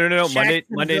 No.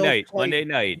 Monday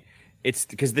night. It's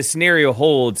because the scenario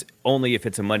holds only if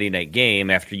it's a Monday night game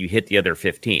after you hit the other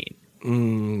 15.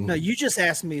 No, you just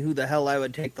asked me who the hell I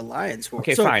would take the Lions for.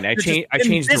 Okay, fine. I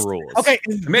changed the rules. Okay,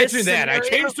 imagine that. I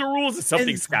changed the rules to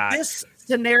something, Scott. This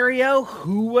scenario,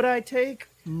 who would I take?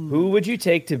 Who would you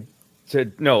take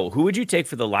who would you take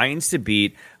for the Lions to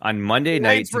beat on Monday night?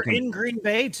 Lions were in Green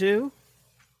Bay too.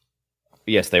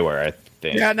 Yes, they were. I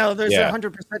think. Yeah, no, there's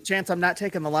 100% chance I'm not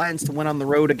taking the Lions to win on the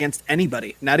road against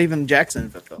anybody, not even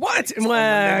Jacksonville. What?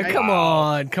 Well,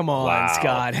 come on,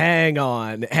 Scott. Hang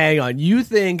on. You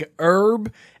think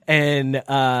Herb and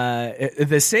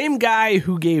the same guy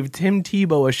who gave Tim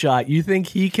Tebow a shot, you think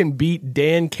he can beat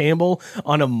Dan Campbell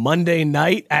on a Monday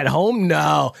night at home?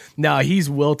 No, he's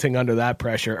wilting under that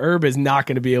pressure. Herb is not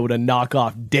going to be able to knock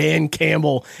off Dan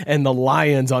Campbell and the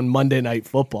Lions on Monday Night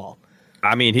Football.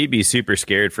 I mean, he'd be super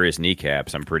scared for his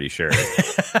kneecaps, I'm pretty sure.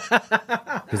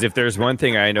 Because if there's one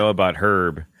thing I know about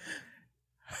Herb.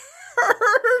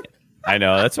 I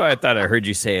know. That's why I thought I heard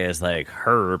you say as like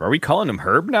Herb. Are we calling him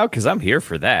Herb now? Because I'm here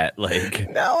for that. Like,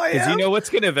 no, I am. Because you know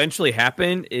what's going to eventually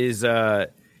happen is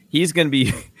he's going to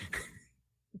be.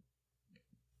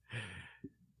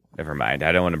 Never mind.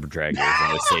 I don't want to drag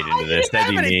Arizona State into this.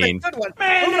 That'd be mean.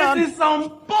 Man, this is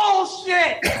some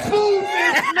bullshit. Move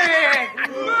this man.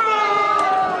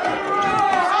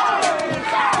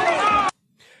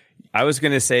 I was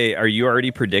going to say, are you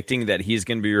already predicting that he's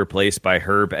going to be replaced by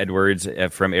Herb Edwards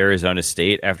from Arizona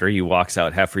State after he walks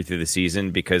out halfway through the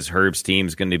season because Herb's team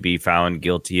is going to be found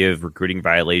guilty of recruiting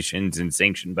violations and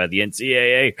sanctioned by the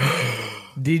NCAA?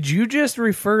 Did you just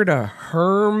refer to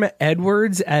Herm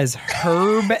Edwards as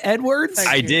Herb Edwards?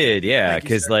 I did, yeah,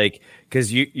 because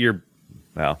you're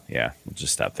well, yeah. We'll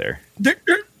just stop there.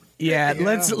 Yeah,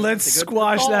 let's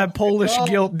squash that Polish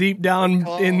guilt deep down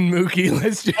in Mookie.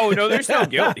 Let's just... Oh no, there's no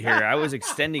guilt here. I was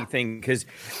extending things because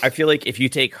I feel like if you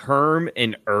take Herm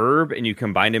and Herb and you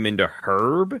combine them into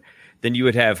Herb, then you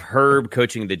would have Herb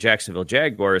coaching the Jacksonville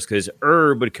Jaguars because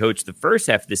Herb would coach the first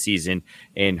half of the season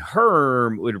and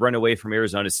Herm would run away from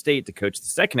Arizona State to coach the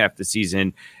second half of the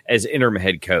season as interim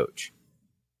head coach.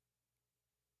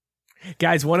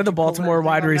 Guys, one of the Baltimore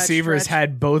wide receivers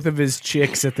had both of his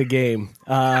chicks at the game.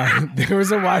 There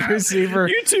was a wide receiver.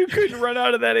 You two couldn't run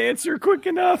out of that answer quick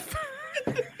enough.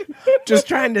 Just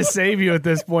trying to save you at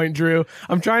this point, Drew.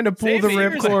 I'm trying to pull the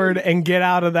ripcord and get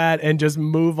out of that and just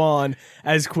move on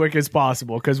as quick as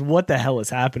possible. Because what the hell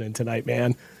is happening tonight,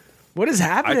 man? What is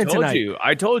happening tonight?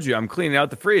 I told you. I'm cleaning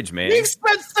out the fridge, man. We've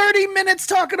spent 30 minutes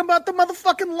talking about the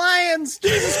motherfucking Lions.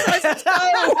 Jesus Christ, let's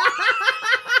go.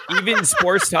 Even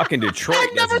Sports Talk in Detroit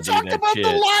I've never talked about the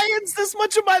Lions this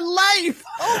much in my life.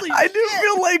 Holy I shit. do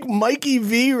feel like Mikey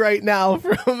V right now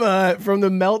from the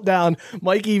meltdown.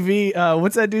 Mikey V,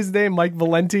 what's that dude's name? Mike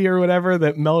Valenti or whatever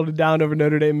that melted down over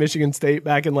Notre Dame, Michigan State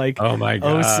back in like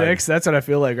 06. That's what I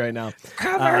feel like right now.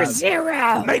 Cover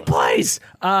zero. Make plays.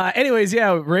 Anyways,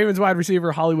 yeah, Ravens wide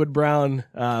receiver Hollywood Brown.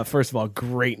 First of all,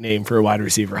 great name for a wide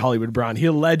receiver, Hollywood Brown. He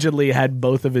allegedly had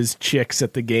both of his chicks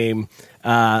at the game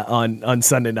on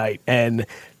Sunday night, and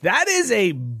that is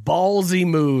a ballsy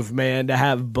move, man, to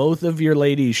have both of your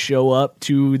ladies show up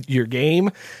to your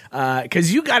game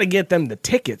because you got to get them the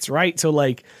tickets, right? So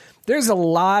like there's a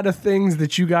lot of things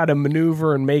that you got to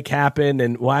maneuver and make happen.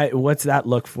 And what's that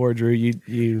look for, Drew?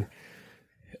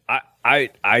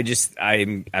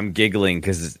 I'm giggling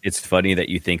because it's funny that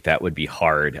you think that would be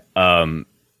hard.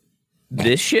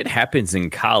 This shit happens in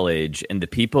college, and the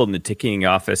people in the ticketing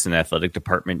office and athletic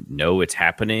department know it's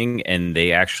happening, and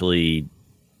they actually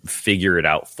figure it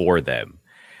out for them.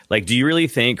 Like, do you really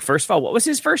think, first of all, what was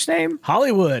his first name?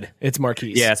 Hollywood. It's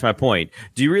Marquise. Yeah, that's my point.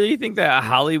 Do you really think that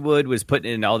Hollywood was putting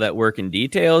in all that work and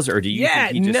details, or do you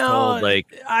think he just told, like...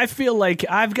 I feel like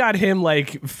I've got him,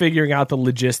 like, figuring out the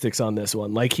logistics on this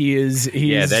one. Like, he's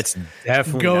that's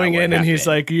definitely going in, and happened. he's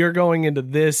like, you're going into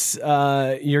this,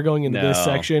 this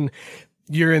section,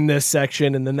 you're in this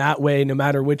section, and then that way, no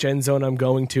matter which end zone I'm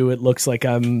going to, it looks like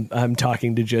I'm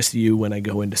talking to just you when I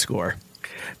go in to score.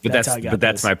 But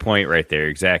that's my point right there.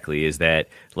 Exactly. Is that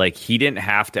like he didn't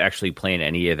have to actually plan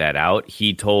any of that out.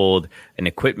 He told an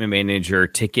equipment manager,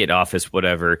 ticket office,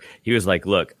 whatever. He was like,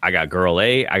 look, I got girl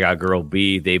A, I got girl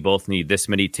B. They both need this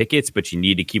many tickets, but you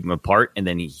need to keep them apart. And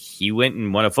then he went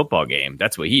and won a football game.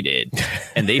 That's what he did.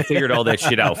 And they figured all that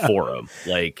shit out for him.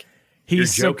 Like, he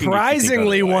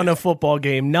surprisingly won a football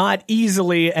game, not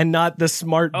easily and not the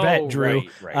smart bet, Drew.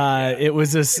 Right, yeah. It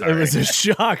was a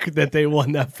shock that they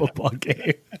won that football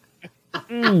game.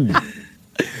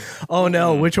 Oh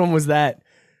no, which one was that?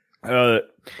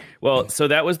 Well, so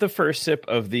that was the first sip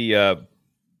of the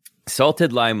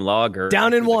salted lime lager.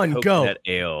 Down in one, go.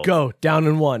 Ale. Go, down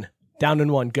in one. Down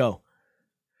in one, go.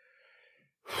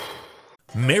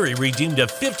 Mary redeemed a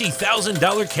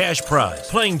 $50,000 cash prize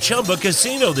playing Chumba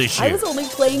Casino this year. I was only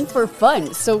playing for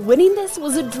fun, so winning this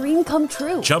was a dream come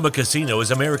true. Chumba Casino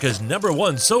is America's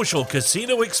 #1 social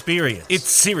casino experience. It's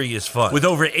serious fun. With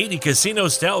over 80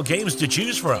 casino-style games to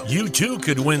choose from, you too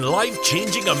could win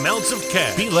life-changing amounts of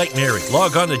cash. Be like Mary.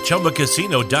 Log on to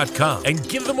ChumbaCasino.com and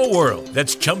give them a whirl.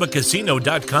 That's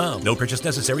ChumbaCasino.com. No purchase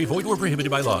necessary. Void where prohibited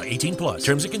by law. 18+.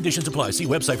 Terms and conditions apply. See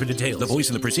website for details. The voice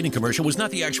in the preceding commercial was not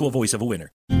the actual voice of a winner.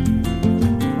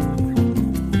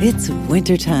 It's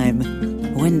wintertime.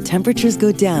 When temperatures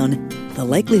go down, the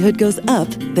likelihood goes up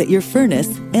that your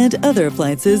furnace and other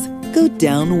appliances go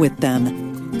down with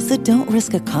them. So don't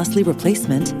risk a costly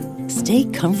replacement. Stay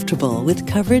comfortable with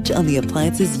coverage on the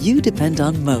appliances you depend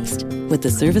on most with the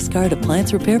Service Guard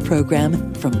Appliance Repair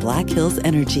Program from Black Hills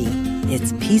Energy.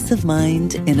 It's peace of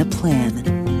mind in a plan.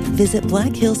 Visit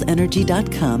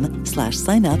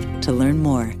blackhillsenergy.com/sign up to learn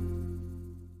more.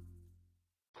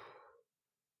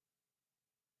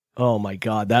 Oh my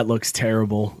God, that looks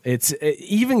terrible. It's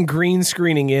even green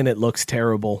screening in, it looks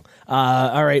terrible.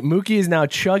 All right, Mookie is now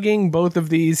chugging both of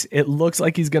these. It looks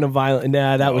like he's going to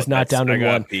that was not down in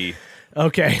one. Pee.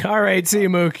 Okay, all right, see you,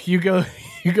 Mook. You go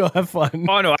have fun.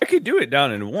 Oh no, I could do it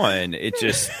down in one. It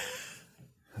just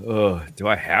do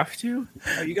I have to?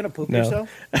 Are you going to poop yourself?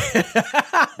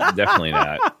 Definitely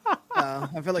not.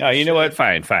 I feel like no, you know what?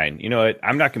 Fine. You know what?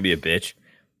 I'm not going to be a bitch.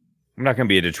 I'm not going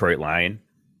to be a Detroit Lion.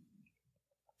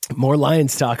 More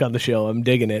Lions talk on the show. I'm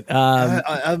digging it.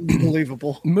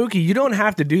 Unbelievable. Mookie, you don't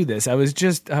have to do this. I was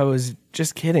just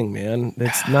kidding, man.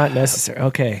 It's not necessary.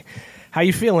 Okay. How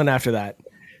you feeling after that?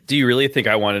 Do you really think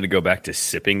I wanted to go back to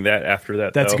sipping that after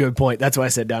that? That's a good point. That's why I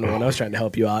said down to one. I was trying to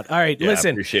help you out. All right, Yeah,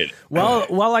 listen. appreciate it. Well,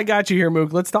 while I got you here,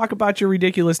 Mook, let's talk about your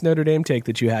ridiculous Notre Dame take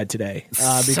that you had today.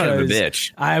 Because Son of a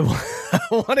bitch. I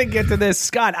want to get to this.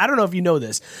 Scott, I don't know if you know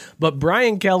this, but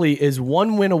Brian Kelly is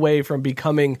one win away from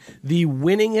becoming the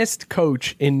winningest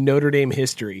coach in Notre Dame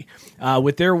history.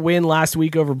 With their win last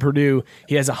week over Purdue,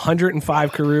 he has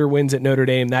 105 career wins at Notre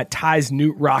Dame. That ties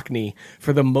Knute Rockne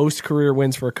for the most career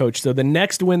wins for a coach. So the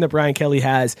next win that Brian Kelly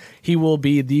has, he will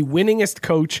be the winningest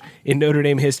coach in Notre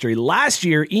Dame history. Last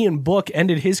year, Ian Book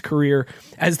ended his career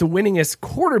as the winningest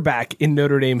quarterback in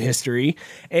Notre Dame history.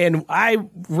 And I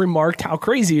remarked how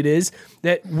crazy it is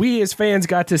that we as fans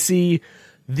got to see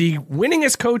the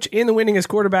winningest coach and the winningest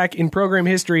quarterback in program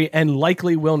history, and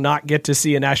likely will not get to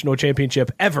see a national championship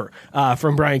ever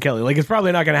from Brian Kelly. Like, it's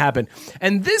probably not going to happen.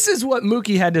 And this is what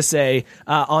Mookie had to say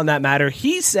on that matter.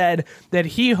 He said that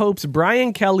he hopes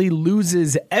Brian Kelly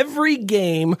loses every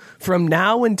game from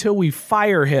now until we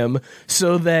fire him,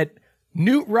 so that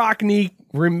Knute Rockne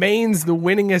remains the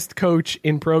winningest coach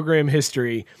in program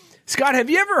history. Scott, have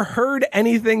you ever heard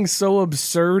anything so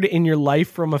absurd in your life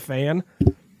from a fan?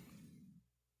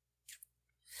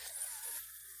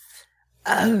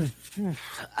 I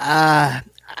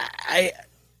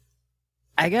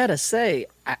gotta say,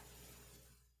 I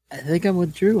think I'm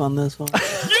with Drew on this one.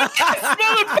 Yes,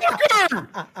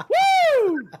 motherfucker!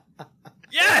 Woo!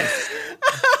 Yes.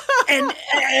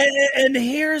 And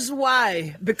here's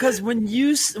why. Because when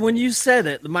you said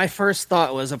it, my first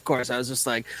thought was, of course, I was just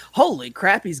like, holy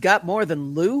crap, he's got more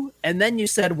than Lou. And then you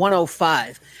said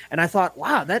 105. And I thought,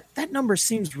 wow, that number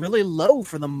seems really low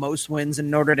for the most wins in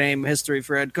Notre Dame history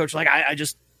for a head coach. Like,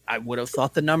 I would have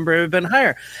thought the number would have been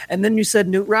higher. And then you said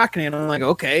Knute Rockne, and I'm like,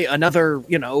 okay, another,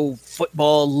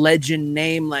 football legend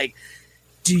name. Like,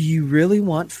 do you really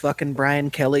want fucking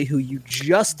Brian Kelly, who you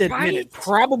just admitted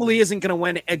probably isn't going to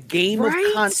win a game of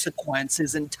consequence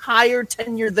his entire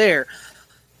tenure there,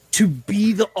 to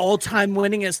be the all-time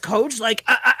winningest coach? Like,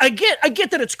 I get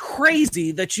that it's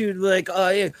crazy that you like,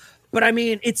 but I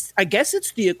mean, I guess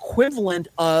it's the equivalent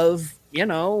of,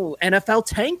 NFL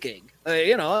tanking.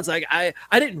 It's like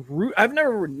I've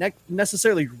never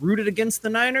necessarily rooted against the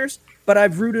Niners, but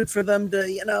I've rooted for them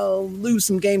to, lose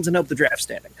some games and help the draft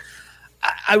standing.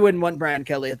 I wouldn't want Brian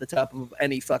Kelly at the top of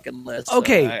any fucking list.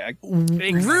 Okay, so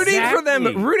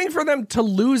rooting for them to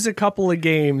lose a couple of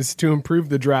games to improve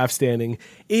the draft standing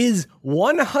is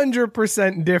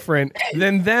 100% different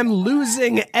than them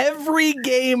losing every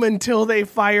game until they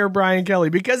fire Brian Kelly,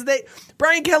 because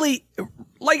Brian Kelly,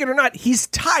 like it or not, he's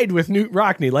tied with Knute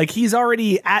Rockne. Like, he's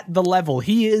already at the level.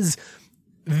 He is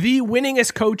the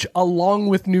winningest coach along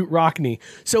with Knute Rockne.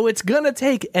 So it's going to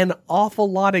take an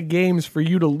awful lot of games for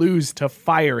you to lose to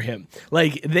fire him.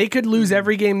 Like, they could lose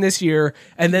every game this year,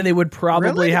 and then they would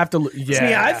probably have to yeah.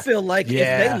 See, I feel like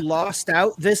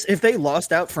if they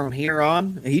lost out from here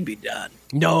on, he'd be done.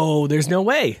 No, there's no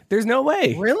way. There's no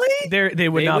way. Really? They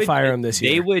would not fire him this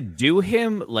year. They would do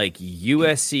him like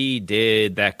USC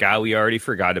did that guy we already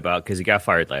forgot about because he got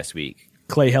fired last week.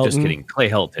 Clay Helton. Just kidding. Clay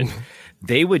Helton.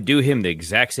 They would do him the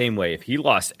exact same way. If he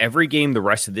lost every game the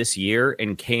rest of this year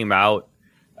and came out,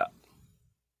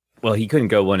 well, he couldn't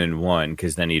go 1-1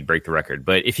 because then he'd break the record.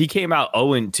 But if he came out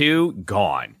 0-2,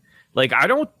 gone. Like,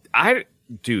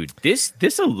 dude,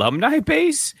 this alumni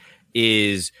base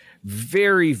is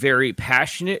very, very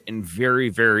passionate and very,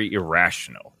 very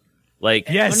irrational. Like,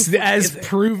 yes, as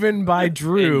proven by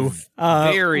Drew,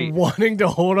 wanting to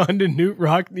hold on to Knute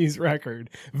Rockne's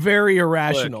record. Very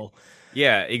irrational. Look,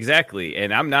 yeah, exactly.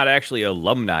 And I'm not actually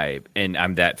alumni, and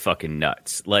I'm that fucking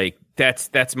nuts. Like,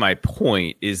 that's my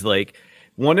point, is like,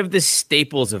 one of the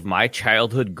staples of my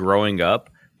childhood growing up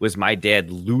was my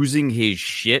dad losing his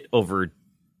shit over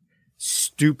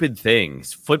stupid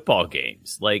things, football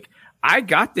games. Like, I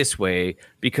got this way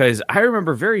because I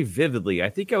remember very vividly, I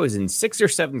think I was in 6th or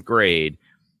 7th grade.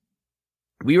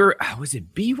 We were, was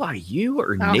it BYU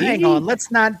or Navy? Hang on, let's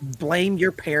not blame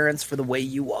your parents for the way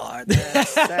you are.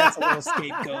 That's a little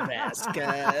scapegoat-esque.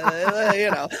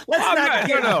 Let's not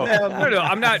give them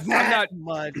I'm not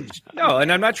much. No,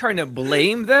 and I'm not trying to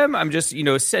blame them. I'm just,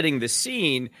 setting the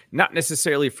scene, not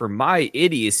necessarily for my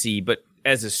idiocy, but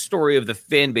as a story of the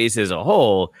fan base as a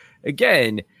whole.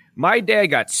 Again, my dad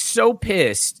got so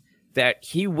pissed that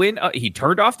he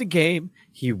turned off the game.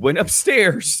 He went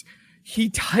upstairs. He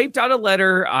typed out a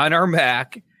letter on our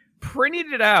Mac, printed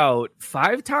it out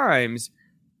 5 times,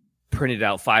 printed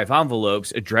out 5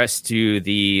 envelopes addressed to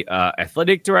the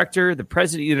athletic director, the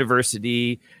president of the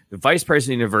university, the vice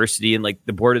president of the university, and like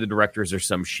the board of the directors or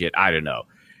some shit. I don't know.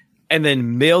 And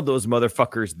then mailed those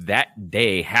motherfuckers that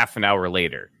day, half an hour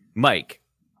later. Mike,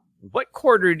 What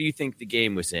quarter do you think the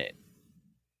game was in?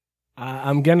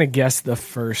 I'm going to guess the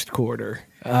first quarter.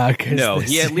 No,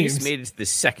 he at least made it to the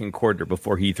second quarter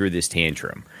before he threw this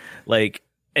tantrum. Like,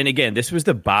 and again, this was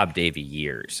the Bob Davie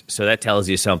years. So that tells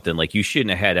you something. Like, you shouldn't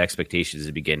have had expectations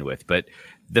to begin with. But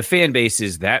the fan base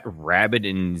is that rabid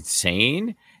and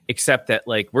insane, except that,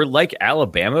 like, we're like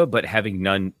Alabama, but having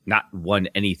not won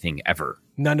anything ever.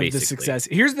 None of the success.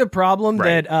 Here's the problem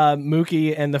that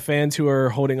Mookie and the fans who are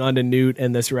holding on to Newt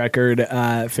and this record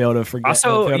fail to forget.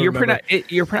 Also, you're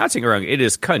pronouncing it wrong. It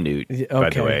is Canute,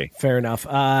 by the way. Fair enough.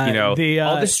 All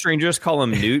the strangers call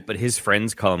him Newt, but his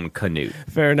friends call him Canute.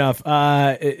 Fair enough.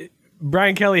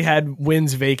 Brian Kelly had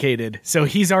wins vacated, so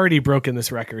he's already broken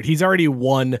this record. He's already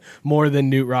won more than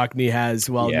Newt Rockne has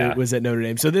while Newt was at Notre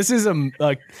Dame. So this is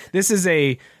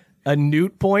a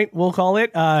Newt point, we'll call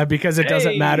it, because it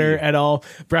doesn't matter at all.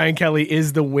 Brian Kelly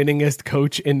is the winningest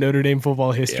coach in Notre Dame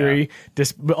football history. Yeah.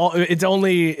 It's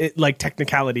only like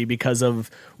technicality because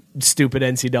of stupid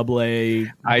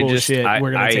NCAA bullshit.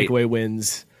 We're going to take away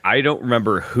wins. I don't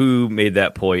remember who made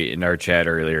that point in our chat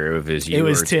earlier. If it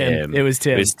was Tim. It was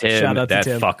Tim. Shout out that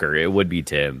to Tim. Fucker. It would be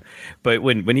Tim. But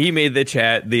when he made the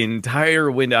chat, the entire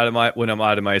wind out of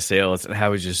my sails, and I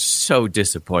was just so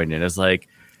disappointed. I was like,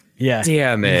 yeah,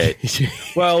 damn it.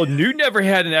 Well, Newt never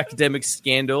had an academic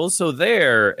scandal, so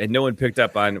and no one picked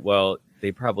up on, well,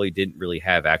 they probably didn't really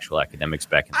have actual academics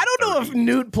back in the I don't know if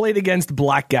Newt played against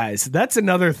black guys. That's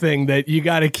another thing that you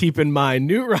got to keep in mind.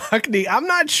 Newt Rockne, I'm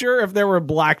not sure if there were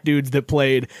black dudes that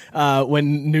played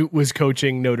when Newt was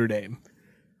coaching Notre Dame.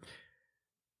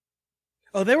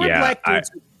 Oh, there were black dudes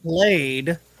who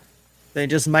played. They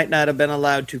just might not have been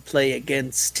allowed to play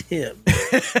against him.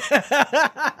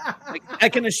 I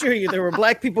can assure you there were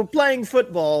black people playing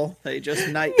football. They just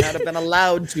might not have been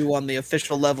allowed to on the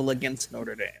official level against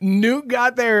Notre Dame. Newt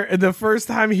got there the first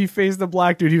time he faced a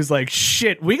black dude. He was like,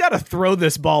 shit, we got to throw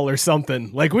this ball or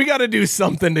something. Like, we got to do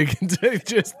something to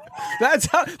just... That's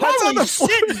how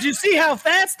shit, did you see how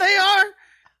fast they are?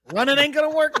 Running ain't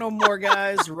gonna work no more,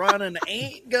 guys. Running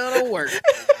ain't gonna work.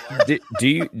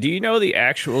 Do you know the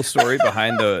actual story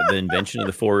behind the invention of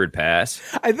the forward pass?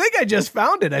 I think I just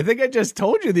found it. I think I just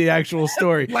told you the actual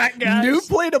story. Black guys. Newt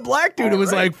played a black dude and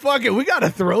was like, fuck it, we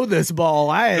gotta throw this ball.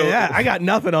 I got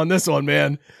nothing on this one,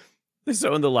 man.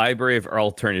 So in the Library of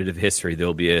Alternative History,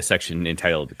 there'll be a section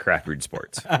entitled Craft Brewed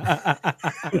Sports.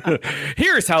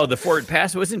 Here's how the forward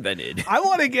pass was invented. I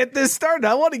want to get this started.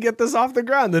 I want to get this off the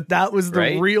ground. That was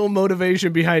the real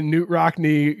motivation behind Newt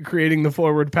Rockne creating the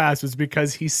forward pass, was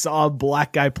because he saw a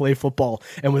black guy play football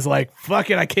and was like,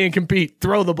 fuck it, I can't compete.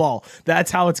 Throw the ball.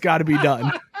 That's how it's got to be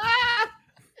done.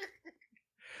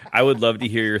 I would love to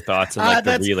hear your thoughts on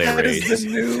the relay race. That is the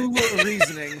new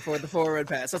reasoning for the forward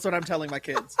pass. That's what I'm telling my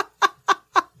kids.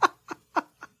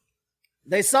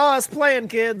 They saw us playing,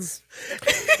 kids.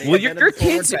 Will your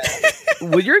kids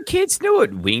know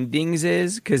what wingdings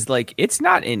is? Because it's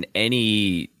not in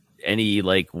any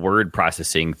word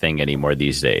processing thing anymore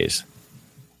these days.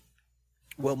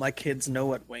 Will my kids know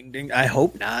what wingding? I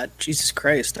hope not. Jesus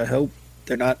Christ! I hope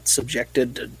they're not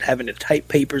subjected to having to type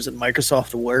papers in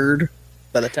Microsoft Word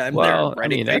by the time they're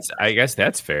ready. I guess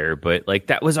that's fair, but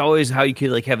that was always how you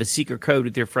could have a secret code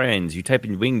with your friends. You type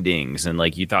in wingdings,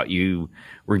 and you thought you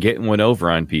were getting one over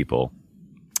on people.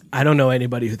 I don't know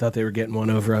anybody who thought they were getting one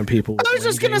over on people. I was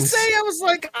just gonna say,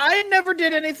 I never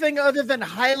did anything other than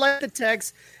highlight the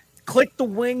text, click the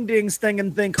wingdings thing,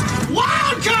 and think,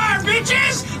 wild card,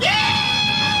 bitches! Yeah!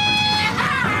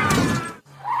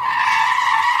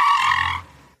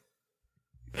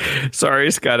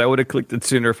 Sorry, Scott. I would have clicked it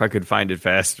sooner if I could find it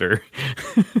faster.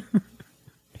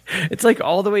 It's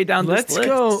all the way down this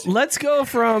list. Let's go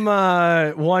from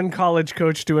one college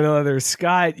coach to another.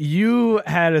 Scott, you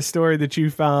had a story that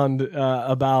you found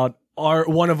about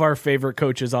one of our favorite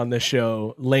coaches on this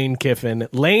show, Lane Kiffin.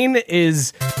 Lane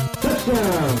is...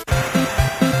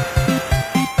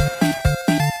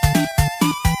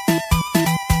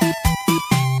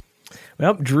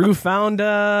 Well, Drew found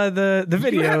the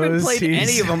videos. You haven't played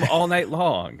any of them all night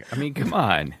long. I mean, come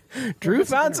on. Drew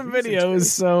found some videos.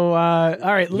 So, all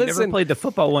right, listen. You never played the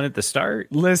football one at the start.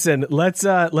 Listen, let's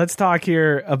talk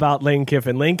here about Lane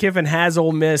Kiffin. Lane Kiffin has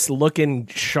Ole Miss looking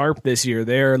sharp this year.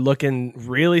 They're looking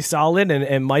really solid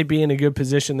and might be in a good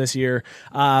position this year.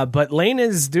 But Lane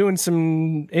is doing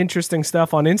some interesting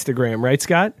stuff on Instagram, right,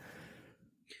 Scott?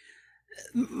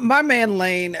 My man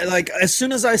Lane, as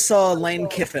soon as I saw Lane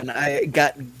Kiffin, I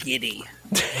got giddy.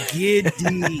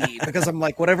 Because I'm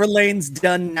whatever Lane's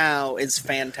done now is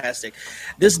fantastic.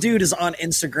 This dude is on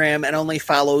Instagram and only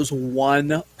follows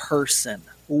one person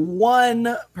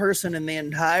in the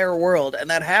entire world, and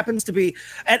that happens to be.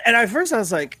 And at first I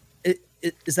was like,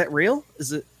 is that real?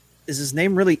 Is his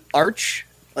name really Arch?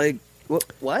 Like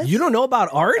what? You don't know about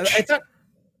Arch? I thought.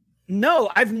 No,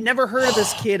 I've never heard of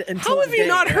this kid until How have you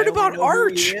not heard about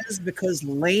Arch? Who he is because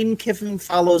Lane Kiffin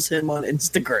follows him on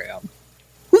Instagram.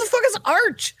 Who the fuck is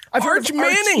Arch? I've heard of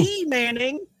Archie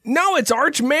Manning. No, it's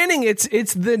Arch Manning. It's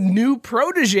the new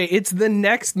protege. It's the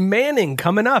next Manning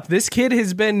coming up. This kid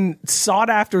has been sought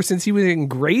after since he was in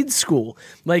grade school.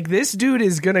 Like, this dude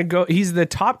is going to go. He's the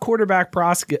top quarterback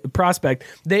prospect.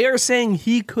 They are saying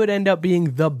he could end up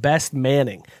being the best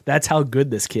Manning. That's how good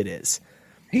this kid is.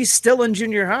 He's still in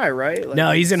junior high, right? Like,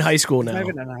 no, he's in high school now.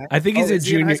 I think he's a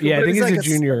junior. Yeah, I think he's a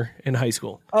junior in high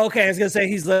school. Okay, I was gonna say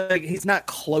he's not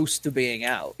close to being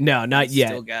out. No, not yet.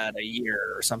 Still got a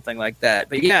year or something like that.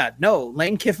 But yeah, no,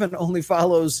 Lane Kiffin only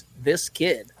follows this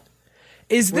kid.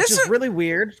 Which is really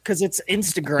weird because it's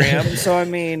Instagram. So I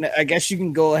mean, I guess you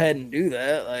can go ahead and do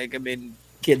that. Like, I mean,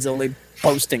 kids only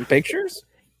posting pictures.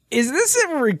 Is this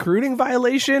a recruiting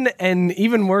violation? And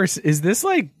even worse, is this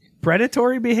like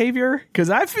predatory behavior?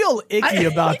 Because I feel icky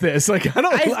about this. Like, I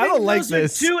don't like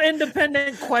this. Two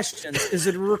independent questions. Is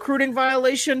it a recruiting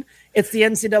violation? It's the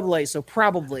NCAA, so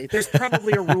probably there's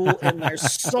probably a rule in there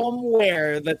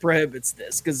somewhere that prohibits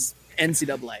this. Because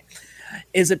NCAA.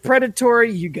 Is it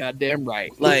predatory? You goddamn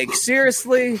right. Like,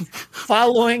 seriously,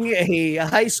 following a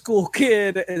high school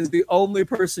kid as the only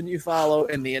person you follow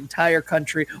in the entire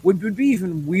country would be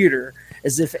even weirder.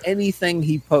 As if anything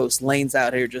he posts, Lane's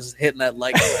out here just hitting that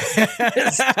like.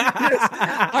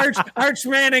 Arch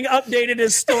Manning updated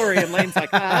his story, and Lane's like,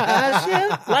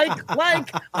 shit,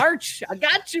 like Arch, I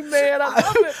got you, man. I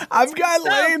love it.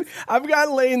 I've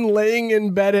got Lane laying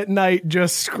in bed at night,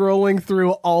 just scrolling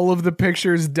through all of the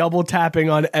pictures, double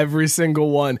tapping on every single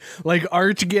one. Like,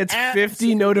 Arch gets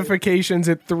 50 notifications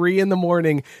at 3 a.m.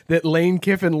 that Lane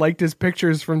Kiffin liked his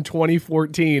pictures from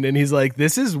 2014, and he's like,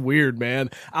 "This is weird,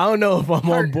 man. I don't know if I'm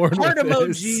on board with this."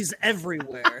 Emojis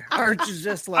everywhere. Arch is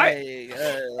just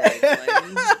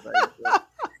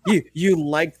you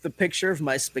liked the picture of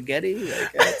my spaghetti?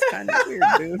 Like, that's kind of weird,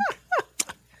 dude.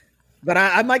 But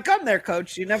I might come there,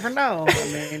 Coach. You never know. I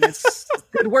mean, it's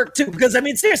good work too. Because I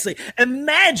mean, seriously,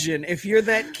 imagine if you're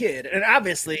that kid, and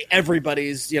obviously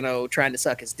everybody's trying to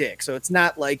suck his dick, so it's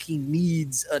not like he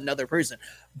needs another person.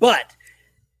 But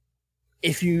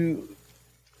if you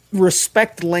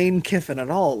respect Lane Kiffin at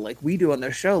all, like we do on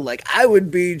their show, like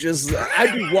I'd be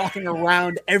walking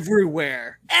around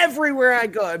everywhere I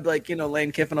go. I'd be like,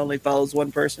 Lane Kiffin only follows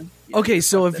one person. Okay,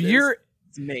 so if you're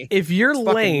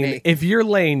Lane,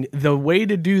 the way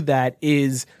to do that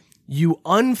is you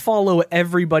unfollow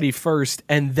everybody first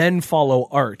and then follow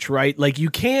Arch, right? Like, you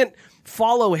can't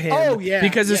follow him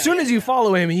because as soon as you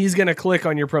follow him, he's going to click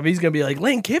on your profile. He's going to be like,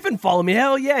 Lane Kiffin, follow me.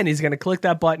 Hell yeah. And he's going to click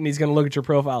that button. He's going to look at your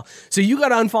profile. So you got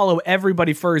to unfollow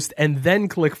everybody first and then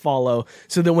click follow,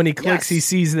 so that when he clicks, he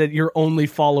sees that you're only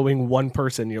following one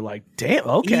person. You're like, damn,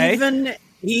 okay.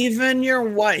 Even your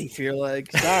wife, you're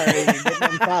like, sorry, you're getting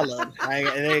unfollowed.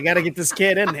 I got to get this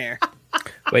kid in here.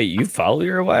 Wait, you follow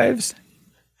your wives?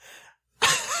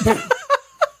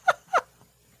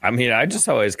 I mean, I just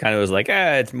always kind of was like,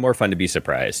 it's more fun to be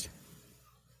surprised.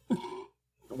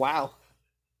 Wow.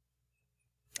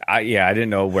 I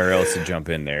didn't know where else to jump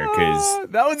in there because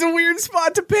that was a weird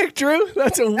spot to pick, Drew.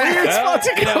 That's a weird spot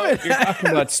to come in. You're talking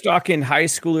about stalking high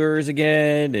schoolers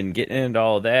again and getting into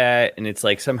all that, and it's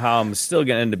like somehow I'm still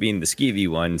going to end up being the skeevy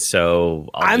one. So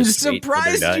I'm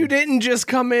surprised you didn't just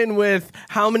come in with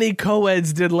how many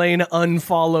co-eds did Lane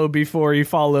unfollow before he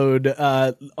followed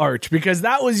Arch, because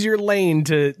that was your lane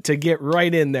to get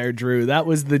right in there, Drew. That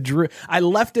was the Drew. I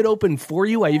left it open for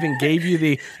you. I even gave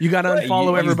you you got to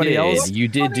unfollow everybody else. You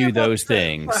did do those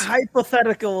things. The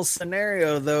hypothetical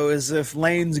scenario, though, is if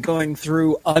Lane's going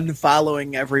through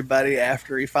unfollowing everybody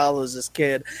after he follows this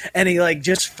kid, and he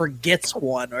just forgets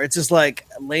one, or it's just like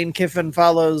Lane Kiffin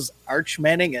follows Arch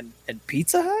Manning and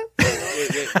Pizza Hut.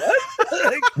 Wait, what?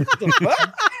 What the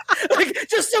fuck?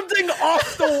 Just something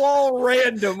off the wall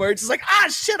random where it's just like,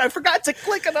 shit, I forgot to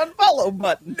click an unfollow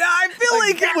button. No, I feel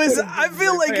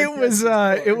like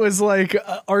it was like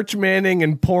Arch Manning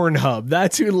and Pornhub.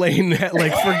 That's who Lane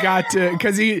forgot to,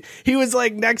 because he was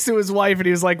next to his wife, and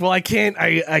he was like, well, I can't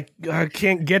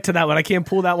get to that one. I can't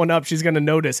pull that one up. She's gonna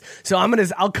notice. So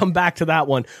I'll come back to that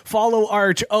one. Follow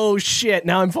Arch. Oh shit!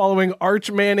 Now I'm following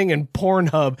Arch Manning and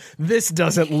Pornhub. This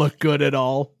doesn't look good at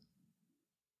all.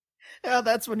 Yeah,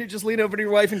 that's when you just lean over to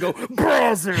your wife and go,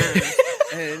 brother,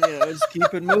 and just keep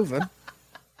it moving.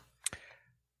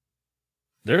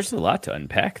 There's a lot to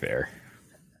unpack there.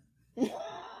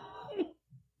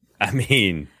 I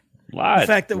mean, the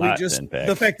fact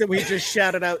that we just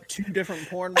shouted out 2 different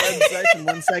porn websites in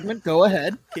one segment. Go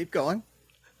ahead, keep going.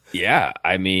 Yeah,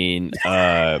 I mean,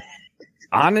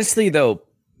 honestly, though,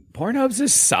 Pornhub's a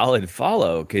solid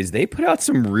follow because they put out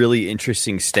some really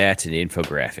interesting stats and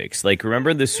infographics. Like,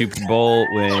 remember the Super Bowl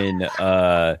when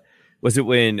was it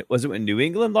when New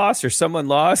England lost or someone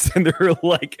lost, and they were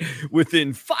like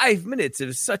within 5 minutes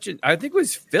of I think it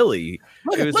was Philly.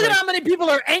 Look at how many people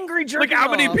are angry jerking. Look how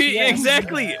many people Yes.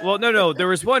 exactly. Well, no. There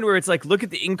was one where it's like, look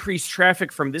at the increased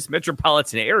traffic from this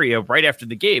metropolitan area right after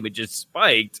the game. It just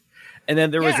spiked. And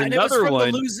then there was another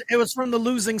one. It was from the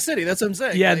losing city. That's what I'm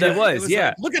saying. Yeah, it was. Yeah.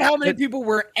 Like, look at how many people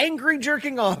were angry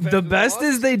jerking off. The best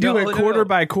is they do it quarter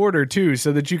by quarter too,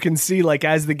 so that you can see like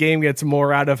as the game gets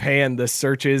more out of hand, the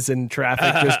searches and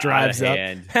traffic just drives up.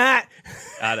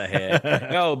 Out of hand.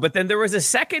 No, but then there was a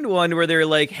second one where they're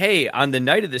like, hey, on the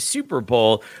night of the Super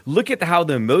Bowl, look at how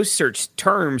the most searched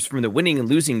terms from the winning and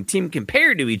losing team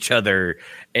compare to each other.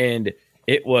 And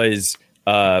it was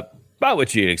about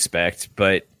what you'd expect,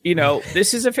 but you know,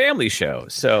 this is a family show,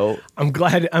 so I'm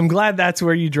glad that's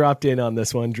where you dropped in on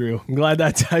this one, Drew. I'm glad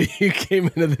that's how you came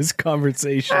into this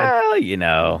conversation. Well, you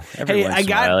know, every once in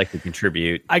a while I like to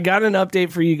contribute. I got an update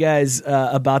for you guys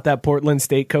about that Portland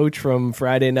State coach from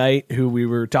Friday night who we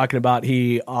were talking about.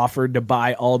 He offered to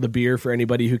buy all the beer for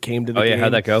anybody who came to the game.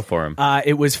 How'd that go for him?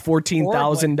 It was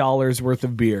 $14,000 worth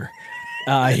of beer.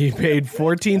 He paid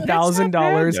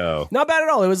 $14,000. No. Not bad at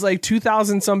all. It was like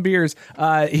 2,000 some beers.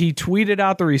 He tweeted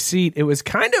out the receipt. It was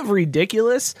kind of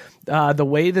ridiculous the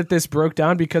way that this broke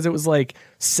down because it was like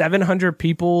 700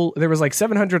 people. There was like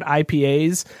 700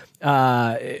 IPAs.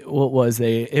 What was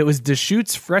they? It was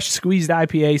Deschutes Fresh Squeezed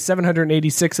IPA,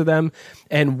 786 of them,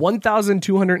 and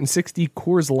 1,260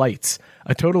 Coors Lights.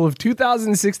 A total of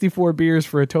 2,064 beers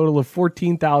for a total of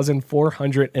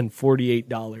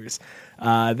 $14,448.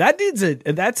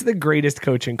 That's the greatest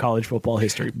coach in college football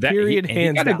history. Period.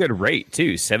 Hands down. He got a good rate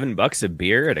too. $7 a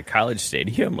beer at a college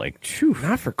stadium. Like, phew,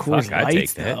 not for Coors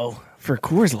Lights though. For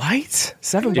Coors Lights,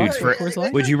 $7 for Coors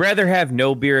Lights. Would you rather have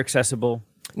no beer accessible?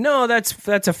 No,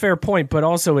 that's a fair point, but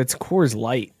also it's Coors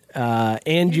Light,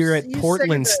 and you're at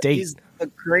Portland State. He's the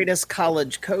greatest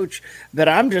college coach, but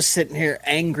I'm just sitting here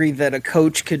angry that a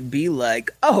coach could be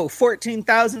like, oh,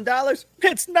 $14,000?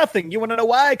 It's nothing. You want to know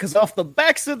why? Because off the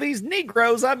backs of these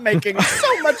Negroes, I'm making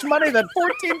so much money that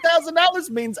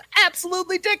 $14,000 means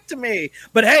absolutely dick to me.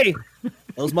 But hey,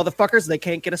 those motherfuckers, they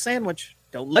can't get a sandwich.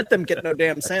 Don't let them get no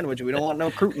damn sandwich. We don't want no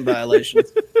Cruton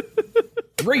violations.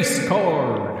 Race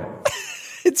card.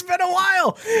 It's been a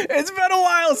while. It's been a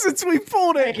while since we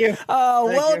pulled it. Thank you.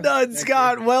 Well done,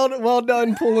 Scott. Well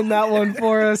done pulling that one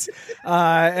for us.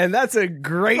 And that's a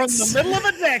great from the middle of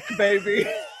a deck, baby.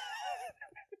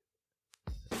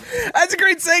 That's a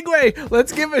great segue.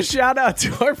 Let's give a shout out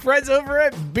to our friends over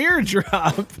at Beer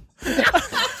Drop.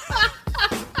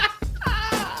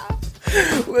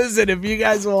 Listen, if you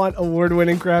guys want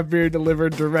award-winning craft beer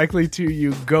delivered directly to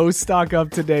you, go stock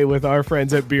up today with our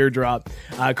friends at Beer Drop.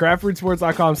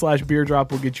 Craftbrewsports.com/Beer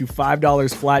Drop will get you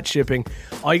 $5 flat shipping.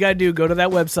 All you got to do, go to that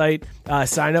website,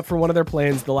 sign up for one of their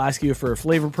plans. They'll ask you for a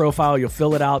flavor profile. You'll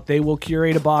fill it out. They will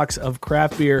curate a box of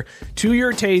craft beer to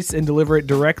your taste and deliver it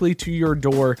directly to your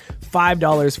door.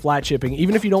 $5 flat shipping.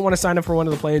 Even if you don't want to sign up for one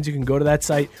of the plans, you can go to that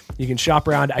site. You can shop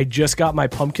around. I just got my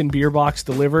pumpkin beer box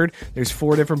delivered. There's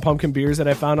 4 different pumpkin beers that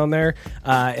I found on there,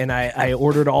 and I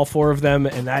ordered all 4 of them,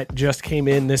 and that just came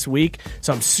in this week.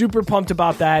 So I'm super pumped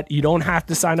about that. You don't have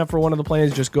to sign up for one of the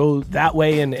plans. Just go that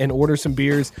way and order some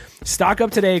beers. Stock up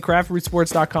today,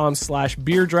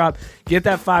 craftbrewsports.com/beer drop. Get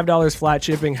that $5 flat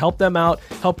shipping. Help them out,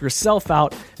 help yourself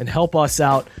out, and help us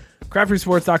out.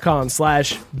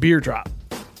 craftbrewsports.com/beer drop.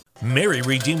 Mary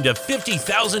redeemed a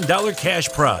 $50,000 cash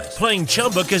prize playing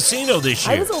Chumba Casino this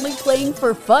year. I was only playing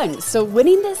for fun, so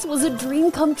winning this was a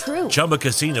dream come true. Chumba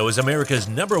Casino is America's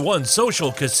 #1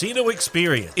 social casino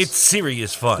experience. It's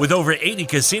serious fun. With over 80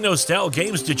 casino-style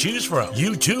games to choose from,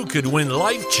 you too could win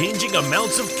life-changing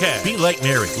amounts of cash. Be like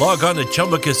Mary. Log on to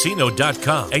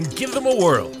ChumbaCasino.com and give them a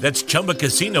whirl. That's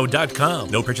ChumbaCasino.com.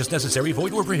 No purchase necessary.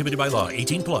 Void or prohibited by law.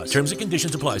 18+. Terms and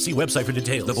conditions apply. See website for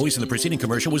details. The voice in the preceding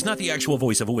commercial was not the actual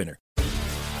voice of a winner.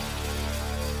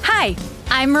 Hi,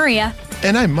 I'm Maria.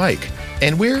 And I'm Mike.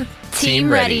 And we're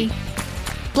Team Ready.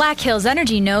 Black Hills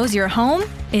Energy knows your home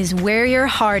is where your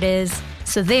heart is,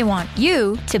 so they want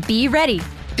you to be ready.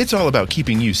 It's all about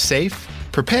keeping you safe,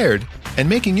 prepared, and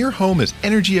making your home as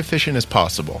energy efficient as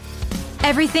possible.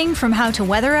 Everything from how to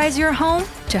weatherize your home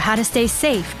to how to stay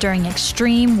safe during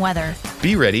extreme weather.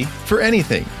 Be ready for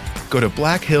anything. Go to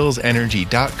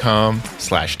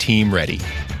blackhillsenergy.com/Team Ready.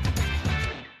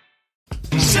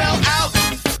 Sell out.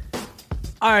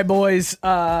 All right, boys.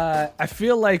 I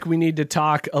feel like we need to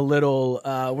talk a little.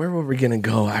 Where were we going to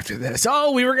go after this?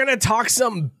 Oh, we were going to talk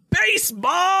some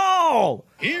baseball.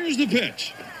 Here's the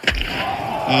pitch.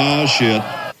 Oh, shit.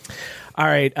 All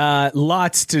right,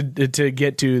 lots to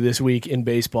get to this week in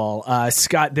baseball.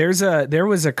 Scott, there was a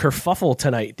kerfuffle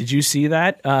tonight. Did you see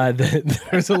that?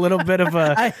 There's a little bit of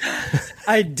a.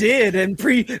 I did, and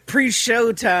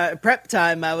pre-show time, prep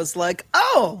time, I was like,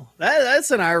 "Oh,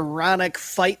 that's an ironic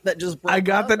fight that just." I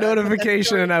got the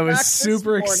notification, and I was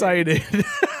super excited.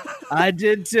 I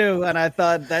did too, and I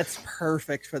thought that's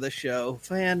perfect for the show.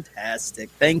 Fantastic!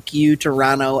 Thank you,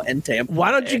 Toronto and Tampa.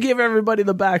 Why don't you give everybody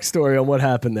the backstory on what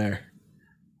happened there?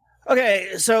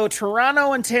 Okay, so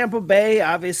Toronto and Tampa Bay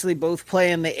obviously both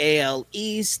play in the AL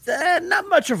East. Not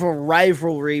much of a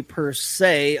rivalry per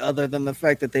se, other than the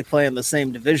fact that they play in the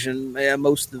same division.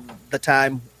 Most of the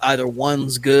time, either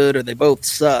one's good or they both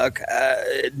suck.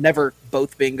 Never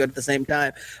both being good at the same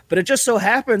time. But it just so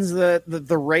happens that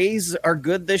the Rays are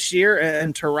good this year,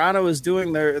 and Toronto is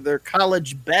doing their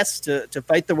college best to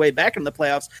fight their way back in the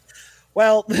playoffs.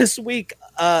 Well, this week,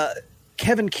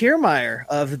 Kevin Kiermaier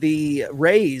of the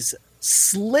Rays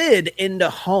slid into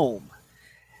home.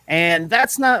 And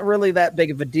that's not really that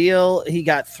big of a deal. He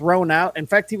got thrown out. In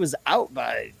fact, he was out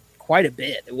by quite a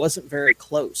bit. It wasn't very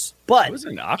close. But it was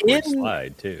an awkward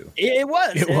slide, too. It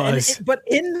was. It was. But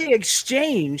in the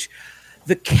exchange,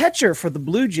 the catcher for the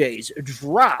Blue Jays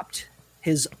dropped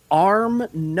his arm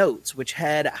notes, which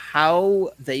had how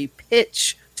they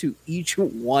pitch to each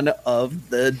one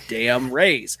of the damn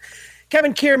Rays.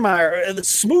 Kevin Kiermaier, the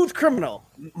smooth criminal,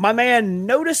 my man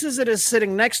notices it is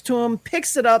sitting next to him,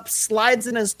 picks it up, slides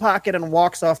in his pocket, and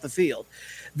walks off the field.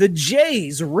 The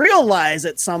Jays realize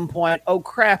at some point, oh,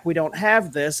 crap, we don't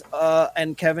have this,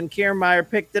 and Kevin Kiermaier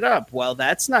picked it up. Well,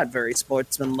 that's not very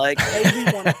sportsmanlike. Hey,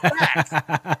 we want it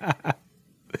back.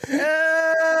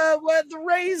 Well, the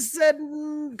Rays said,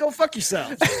 go fuck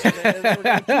yourself.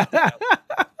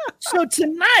 So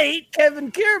tonight,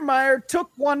 Kevin Kiermaier took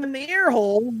one in the ear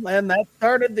hole, and that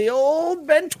started the old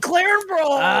bench clearing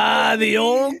brawl. The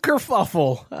old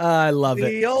kerfuffle. I love it.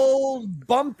 The old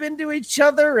bump into each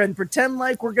other and pretend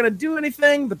like we're going to do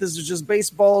anything, but this is just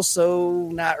baseball, so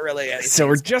not really anything. So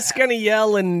we're just going to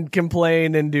yell and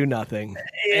complain and do nothing.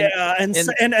 Yeah, and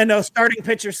a starting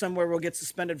pitcher somewhere will get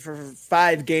suspended for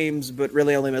 5 games, but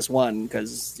really only miss 1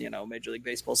 because, Major League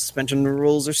Baseball suspension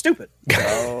rules are stupid.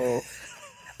 So...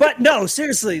 But no,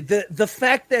 seriously, the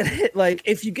fact that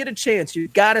if you get a chance, you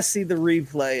got to see the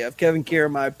replay of Kevin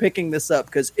Kiermaier picking this up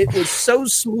because it was so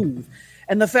smooth.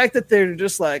 And the fact that they're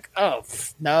just like, oh,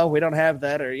 no, we don't have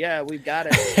that, or yeah, we've got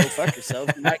it. Go fuck yourself.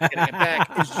 You're not getting it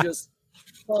back. Is just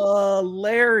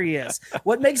hilarious.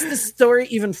 What makes this story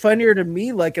even funnier to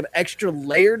me, like an extra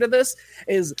layer to this,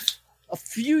 is a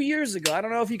few years ago, I don't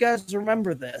know if you guys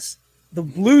remember this, the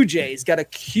Blue Jays got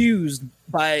accused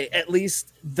by at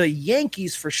least the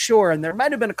Yankees for sure, and there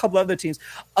might have been a couple other teams,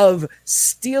 of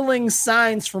stealing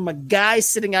signs from a guy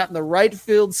sitting out in the right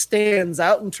field stands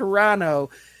out in Toronto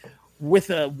with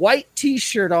a white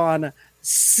T-shirt on,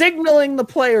 signaling the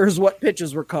players what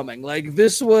pitches were coming. Like,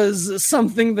 this was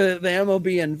something that the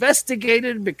MLB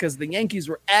investigated because the Yankees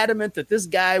were adamant that this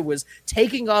guy was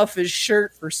taking off his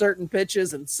shirt for certain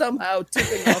pitches and somehow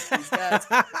tipping off these guys.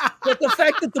 But the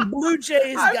fact that the Blue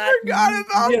Jays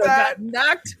got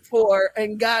knocked for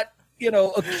and got,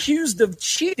 accused of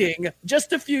cheating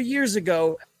just a few years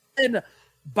ago, and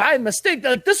by mistake,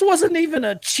 this wasn't even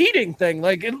a cheating thing.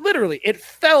 Like, it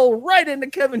fell right into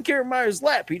Kevin Kiermaier's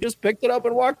lap. He just picked it up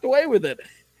and walked away with it.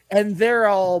 And they're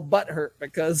all butthurt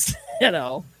because,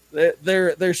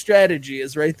 their strategy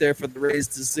is right there for the Rays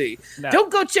to see. No.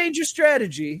 Don't go change your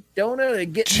strategy. Don't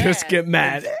get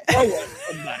mad.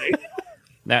 Somebody.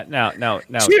 Now.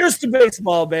 Cheers to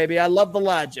baseball, baby. I love the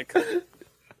logic.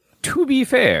 To be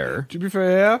fair,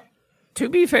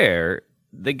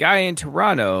 the guy in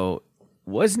Toronto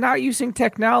was not using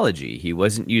technology. He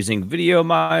wasn't using video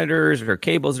monitors or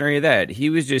cables or any of that.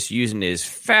 He was just using his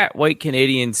fat white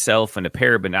Canadian self and a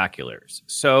pair of binoculars.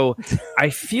 So I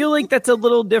feel like that's a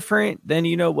little different than,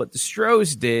 what the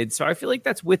Stros did. So I feel like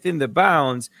that's within the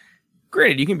bounds.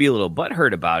 Granted, you can be a little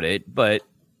butthurt about it, but,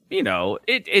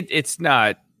 it's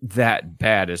not that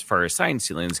bad as far as sign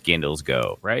stealing scandals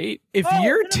go, right? If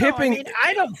you're tipping... No.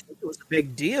 I don't think it was a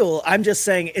big deal. I'm just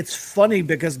saying it's funny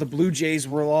because the Blue Jays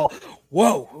were all,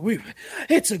 whoa,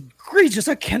 it's egregious.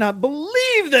 I cannot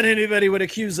believe that anybody would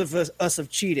accuse us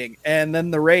of cheating. And then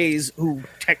the Rays, who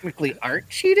technically aren't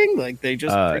cheating, like they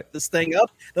just picked this thing up,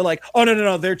 they're like, oh,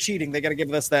 no, they're cheating. They got to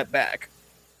give us that back.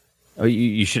 Oh,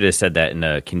 you should have said that in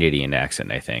a Canadian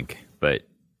accent, I think, but...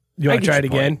 You want to try it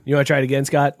again? You want to try it again,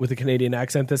 Scott, with a Canadian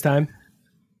accent this time?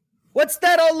 What's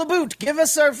that all about? Give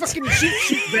us our fucking cheat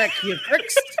sheet back, you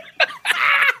pricks.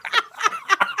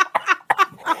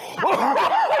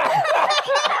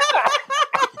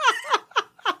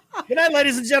 Good night,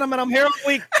 ladies and gentlemen. I'm here all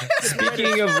week.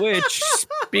 Speaking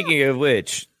of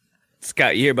which,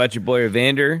 Scott, you hear about your boy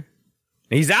Evander?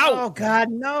 He's out. Oh God,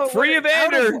 no! Free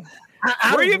Evander.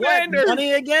 Free Evander.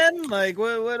 Money again? Like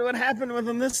what happened with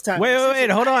him this time? Wait,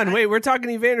 hold on. Wait, we're talking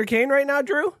Evander Kane right now,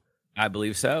 Drew? I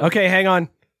believe so. Okay, hang on.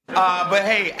 But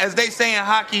hey, as they say in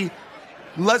hockey,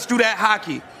 let's do that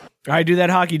hockey. All right, do that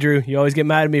hockey, Drew. You always get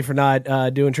mad at me for not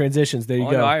doing transitions. There you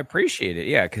go. No, I appreciate it.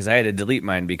 Yeah, because I had to delete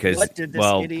mine because,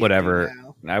 whatever.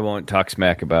 I won't talk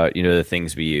smack about the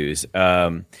things we use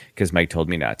because Mike told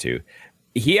me not to.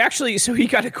 He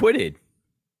got acquitted.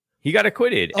 He got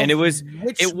acquitted, and it wasn't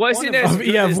as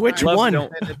good as which one?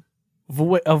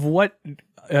 Of what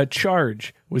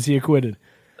charge was he acquitted?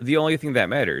 The only thing that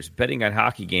matters, betting on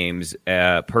hockey games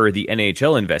per the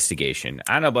NHL investigation.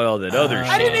 I don't know about all that other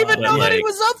shit. I didn't even know that he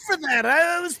was up for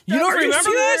that. You don't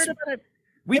remember this?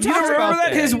 We talked about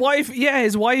that. His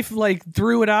wife like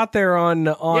threw it out there on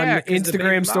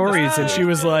Instagram stories, and she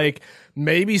was like,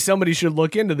 maybe somebody should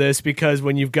look into this because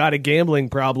when you've got a gambling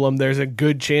problem, there's a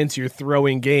good chance you're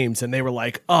throwing games. And they were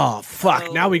like, oh,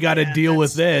 fuck, now we got to deal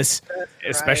with this.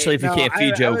 Especially if you can't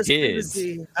feed your kids.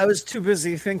 I was too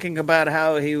busy thinking about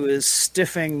how he was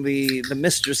stiffing the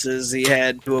mistresses he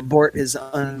had to abort his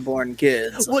unborn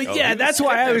kids. Well, that's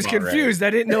why I was confused. I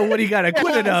didn't know what he got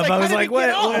acquitted of. I was like,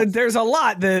 well, there's a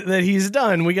lot that he's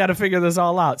done. We got to figure this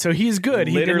all out. So he's good.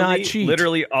 He did not cheat.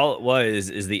 Literally all it was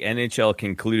is the NHL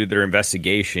concluded their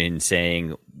investigation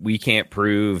saying we can't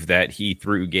prove that he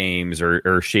threw games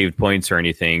or shaved points or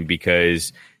anything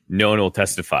because no one will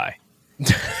testify.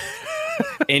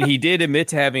 And he did admit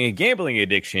to having a gambling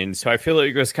addiction, so I feel like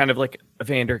it was kind of like,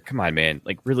 Evander, come on, man.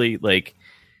 Like, really, like,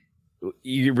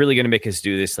 you're really going to make us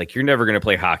do this? Like, you're never going to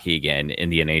play hockey again in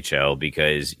the NHL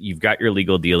because you've got your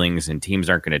legal dealings and teams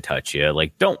aren't going to touch you.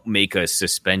 Like, don't make us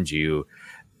suspend you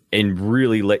and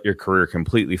really let your career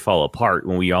completely fall apart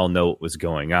when we all know what was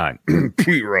going on.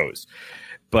 Pete Rose.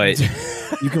 But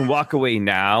you can walk away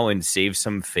now and save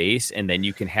some face, and then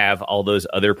you can have all those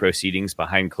other proceedings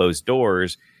behind closed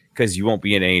doors because you won't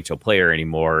be an NHL player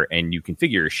anymore, and you can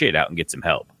figure your shit out and get some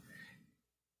help.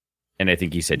 And I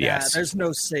think he said yes. There's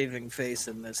no saving face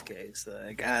in this case.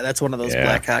 Like, that's one of those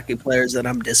black hockey players that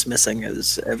I'm dismissing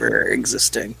as ever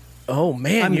existing. Oh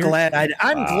man, I'm glad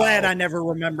I never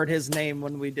remembered his name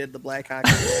when we did the black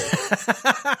hockey.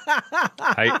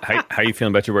 How you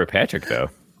feeling about your boy Patrick though?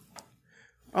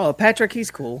 Oh, Patrick,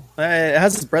 he's cool.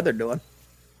 How's his brother doing?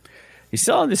 He's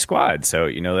still on the squad,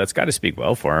 so that's got to speak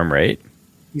well for him, right?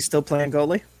 He's still playing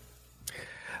goalie?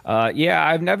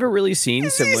 I've never really seen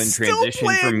someone transition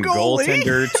from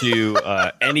goaltender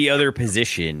to any other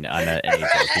position on an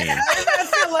NHL team. I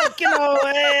feel like,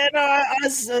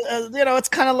 it's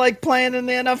kind of like playing in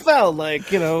the NFL, like,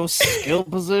 skill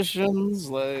positions,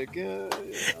 like,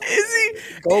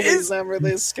 goalie's not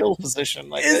really a skill position.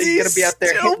 Like, you got to be out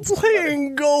there still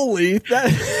playing goalie.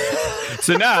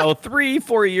 So now,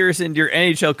 3-4 years into your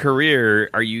NHL career,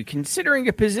 are you considering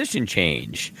a position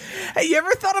change? Hey, you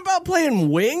ever thought about playing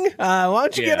wing? Why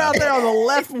don't you get out there on the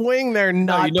left wing there,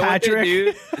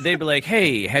 Patrick? They'd be like,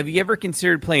 hey, have you ever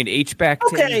considered playing H-back?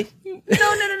 Okay.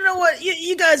 No. What?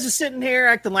 You guys are sitting here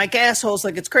acting like assholes,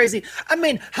 like it's crazy. I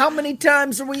mean, how many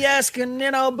times are we asking,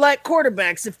 black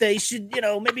quarterbacks if they should,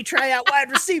 maybe try out wide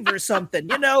receiver or something?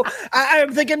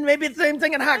 I'm thinking maybe the same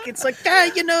thing in hockey. It's like,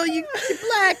 you're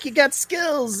black, you got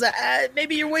skills.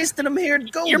 Maybe you're wasting them here at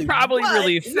goalie. You're probably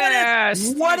really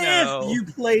fast. What if you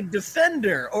played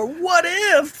defender? Or what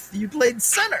if you played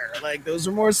center? Like, those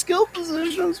are more skill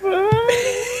positions.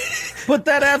 Put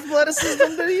that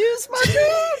athleticism to use, my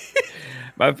dude.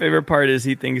 My favorite part is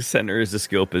he thinks center is a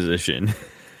skill position.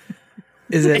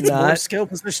 Is it it's not? more skill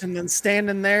position than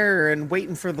standing there and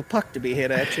waiting for the puck to be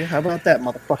hit at you. How about that,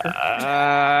 motherfucker?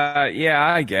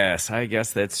 I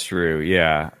guess that's true.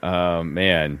 Yeah.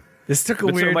 Man. This took a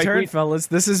weird turn, fellas.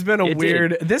 This has been a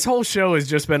weird... This whole show has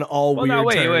just been all weird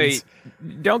turns. Wait.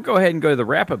 Don't go ahead and go to the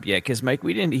wrap-up yet, because, Mike,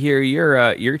 we didn't hear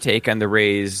your take on the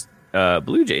Rays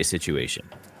Blue Jays situation.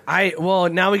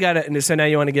 Now we got it. So now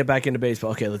you want to get back into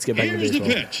baseball. Okay, let's get back into baseball.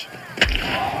 Here's the pitch.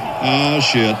 Oh,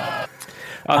 shit.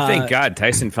 Oh, thank God.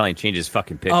 Tyson finally changed his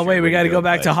fucking picture. Oh, wait, we got to go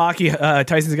back to hockey.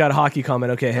 Tyson's got a hockey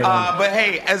comment. Okay, hang on. But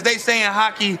hey, as they say in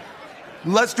hockey,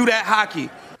 let's do that hockey.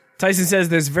 Tyson says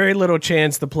there's very little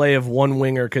chance the play of one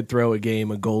winger could throw a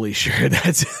game. A goalie, sure.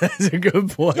 That's a good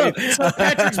point. So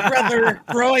Patrick's brother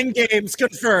throwing games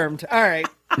confirmed. All right.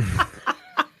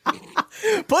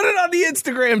 Put it on the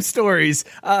Instagram stories.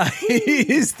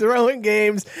 He's throwing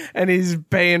games and he's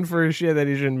paying for shit that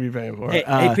he shouldn't be paying for.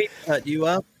 Hey Pete, cut you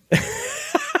up.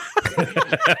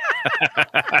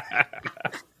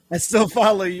 I still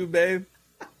follow you, babe.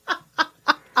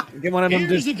 Get one of them.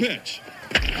 Here's the pitch.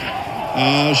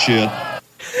 Oh, shit.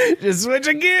 Just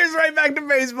switching gears right back to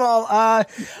baseball. I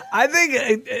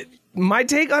think my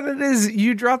take on it is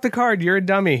you dropped the card. You're a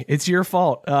dummy. It's your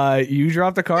fault. You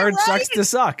dropped the card. Right. Sucks to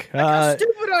suck. How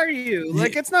stupid are you?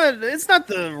 Like it's not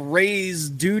the Rays'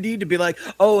 duty to be like,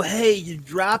 oh hey, you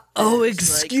dropped this. Oh,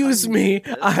 excuse me.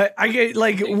 I get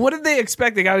like, what did they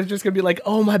expecting? I was just gonna be like,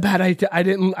 oh my bad, I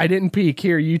didn't peek.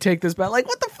 Here, you take this back. Like,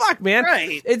 what the fuck, man?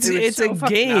 Right. It's so a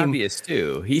game. Obvious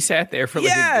too. He sat there for like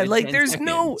yeah, a good like 10 there's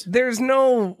seconds.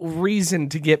 no reason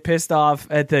to get pissed off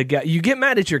at the guy. You get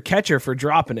mad at your catcher for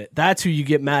dropping it. That's who you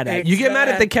get mad at. You get mad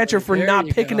at the catcher for not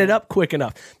picking it up quick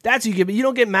enough. That's who you get. But you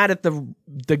don't get mad at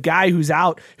the guy who's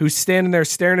out, who's standing there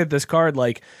staring at this card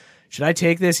like, should I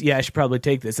take this? Yeah, I should probably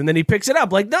take this. And then he picks it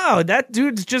up like, no, that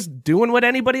dude's just doing what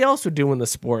anybody else would do in the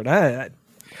sport.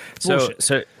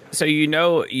 So you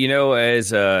know,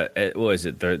 as what was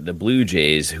it, the Blue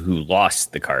Jays who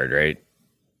lost the card, right?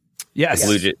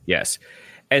 Yes. Yes.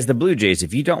 As the Blue Jays,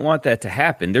 if you don't want that to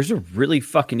happen, there's a really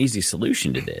fucking easy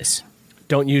solution to this.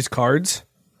 Don't use cards?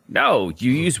 No,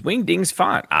 you use Wingdings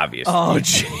font, obviously. Oh,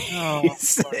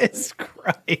 Jesus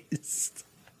Christ.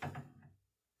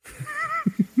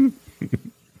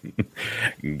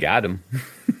 Got him.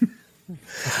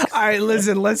 All right,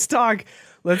 listen, let's talk.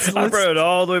 Let's I brought it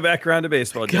all the way back around to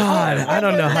baseball. God, I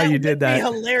don't know how you did that.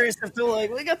 It'd be hilarious if they're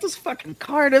like, we got this fucking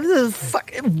card of this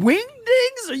fucking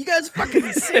Wingdings. Are you guys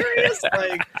fucking serious?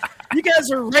 Like, you guys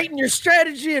are writing your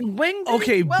strategy in Wingdings.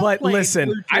 Okay, but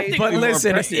listen,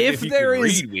 if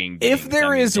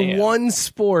there is one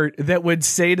sport that would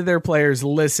say to their players,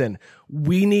 listen,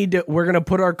 we're going to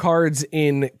put our cards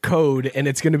in code and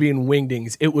it's going to be in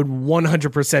Wingdings, it would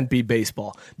 100% be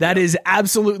baseball. That is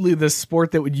absolutely the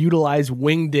sport that would utilize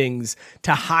Wingdings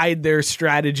to hide their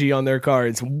strategy on their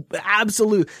cards.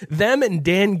 Absolute. Them and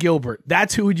Dan Gilbert,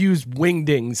 that's who would use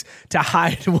Wingdings to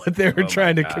hide what they were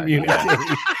trying to communicate.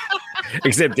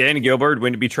 Except Dan Gilbert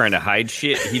wouldn't be trying to hide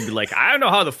shit. He'd be like, I don't know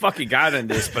how the fuck he got in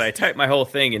this, but I typed my whole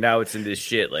thing and now it's in this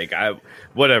shit. Like,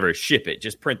 whatever, ship it.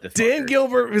 Just print the fucker. Dan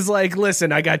Gilbert was like,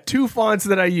 listen, I got two fonts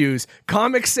that I use.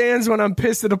 Comic Sans when I'm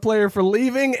pissed at a player for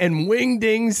leaving, and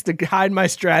Wingdings to hide my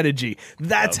strategy.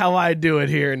 That's how I do it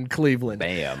here in Cleveland.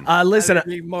 Bam. Listen, I'd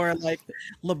be more like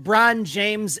LeBron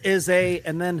James is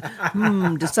and then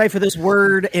decipher this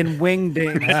word in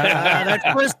Wingding.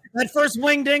 That first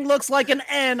Wingding looks like an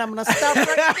N. I'm gonna stop right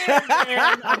there,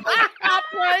 man. I'm gonna stop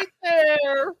right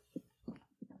there.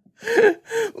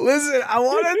 Listen, I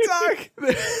want to talk.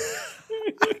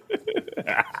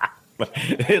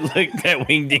 That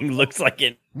Wingding looks like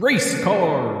an race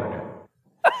card.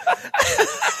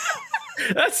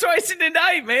 That's twice in the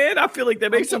night, man. I feel like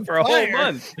that makes up for a whole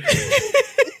month.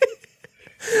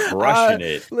 Crushing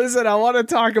it. Listen, I want to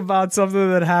talk about something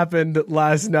that happened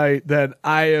last night that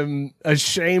I am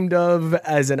ashamed of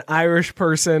as an Irish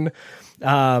person.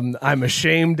 I'm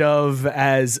ashamed of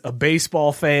as a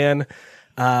baseball fan.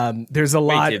 There's a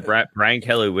lot. Did Brian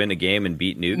Kelly win a game and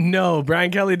beat Newt? No, Brian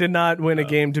Kelly did not win a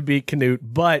game to beat Canute,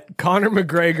 but Conor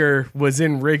McGregor was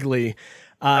in Wrigley.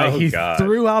 He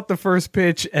threw out the first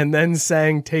pitch and then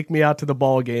sang "Take Me Out to the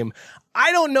Ball Game."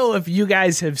 I don't know if you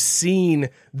guys have seen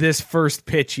this first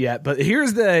pitch yet, but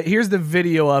here's the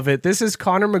video of it. This is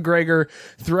Conor McGregor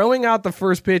throwing out the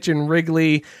first pitch in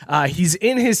Wrigley. He's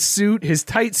in his suit, his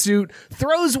tight suit,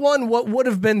 throws one what would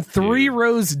have been 3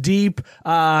 rows deep,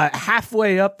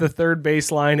 halfway up the third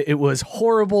baseline. It was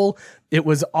horrible. It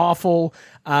was awful.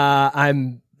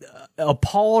 I'm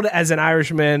appalled as an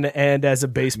Irishman and as a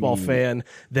baseball fan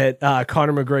that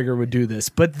Conor McGregor would do this.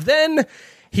 But then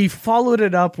he followed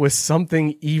it up with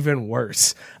something even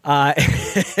worse.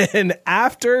 And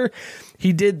after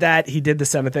he did that, he did the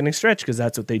 7th inning stretch because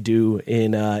that's what they do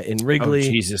in Wrigley.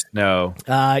 Oh, Jesus, no.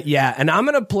 Yeah, and I'm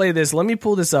going to play this. Let me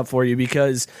pull this up for you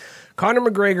because Conor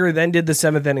McGregor then did the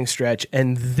 7th inning stretch,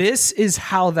 and this is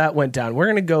how that went down. We're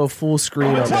going to go full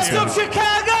screen on this one. Let's go,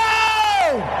 Chicago!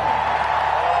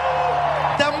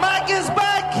 The mic is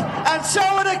back, and so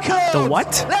are the Cubs. The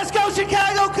what? Let's go,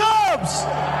 Chicago Cubs!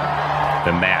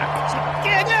 The Mac.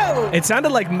 Chicago! It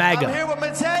sounded like MAGA. I'm here with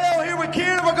Mateo, here with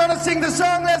Kieran. We're going to sing the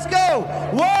song. Let's go.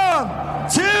 1,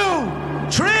 2,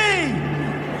 3.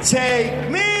 Take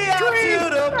me out to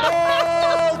the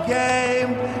ball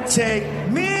game. Take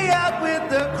me out with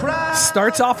the crowd.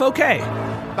 Starts off okay.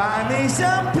 Buy me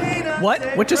some peanuts.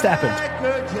 What just happened? I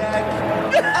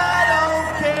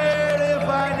don't care if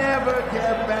I never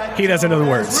get back. He doesn't know the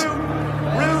words.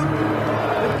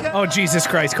 Oh, Jesus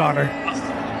Christ, Connor.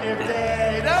 If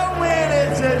they don't win,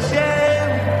 it's a shame.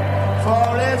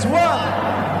 For it's 1,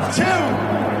 2,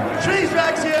 3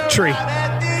 strikes here. Tree.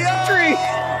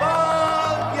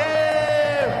 Ball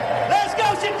game.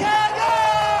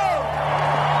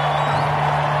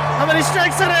 Somebody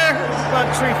strikes an air.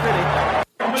 About Tree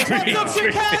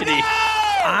Fitty.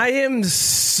 I am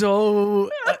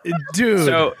so,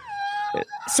 dude.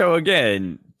 So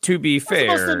again, to be fair,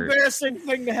 that's the most embarrassing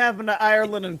thing to happen to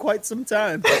Ireland in quite some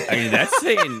time. I mean, that's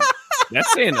saying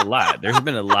a lot. There's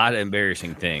been a lot of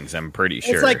embarrassing things, I'm pretty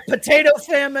sure. It's like potato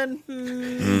famine.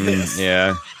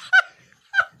 Yeah.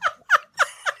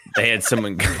 They had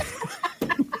someone.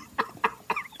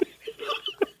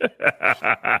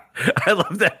 I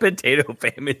love that potato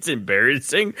famine's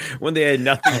embarrassing when they had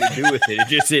nothing to do with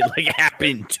it. It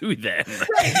happened to them.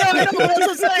 Right, no, I know what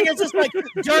I'm saying. It's just like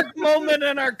dark moment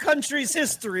in our country's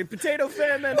history. Potato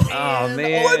famine. Oh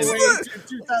man,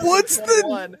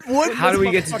 How do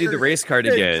we get to do the race card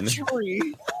again?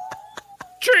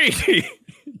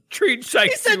 Tree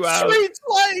strikes you out. Tree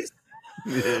twice.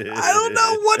 I don't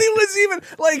know what he was even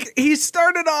like. He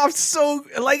started off so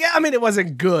it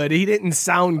wasn't good. He didn't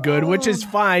sound good, which is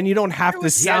fine. You don't have to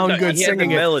sound good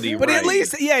singing it, but at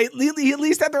least he at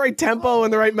least had the right tempo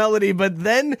and the right melody. But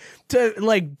then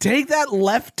to take that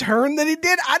left turn that he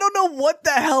did, I don't know what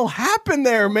the hell happened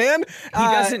there, man. He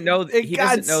doesn't know. He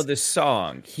doesn't know the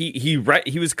song. He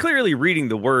was clearly reading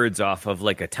the words off of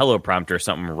a teleprompter or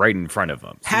something right in front of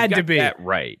him. So had to be that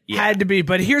right. Yeah. Had to be.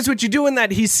 But here's what you do in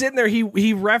that. He's sitting there.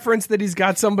 He referenced that he's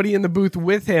got somebody in the booth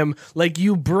with him.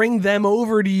 You bring them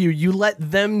over to you. You let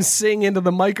them sing into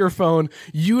the microphone.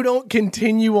 You don't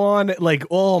continue on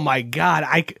oh my God.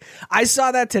 I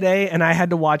saw that today and I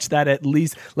had to watch that at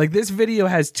least. This video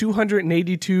has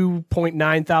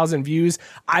 282.9 thousand views.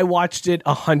 I watched it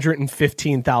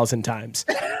 115,000 times.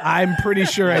 I'm pretty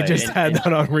sure I just had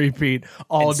that on repeat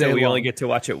all day long. We long. only get to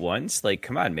watch it once?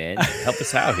 Come on, man. Help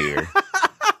us out here.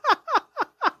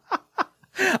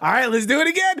 All right, let's do it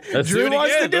again. Drew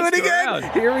wants to do it again.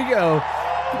 Here we go.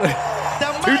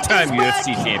 Two-time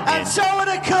UFC champion. And so are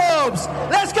the Cubs.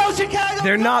 Let's go, Chicago.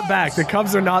 They're not back. The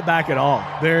Cubs are not back at all.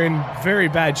 They're in very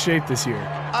bad shape this year.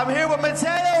 I'm here with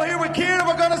Mateo, here with Kieran.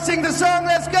 We're going to sing the song.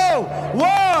 Let's go.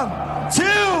 1, 2,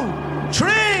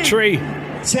 3. Tree.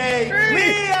 Take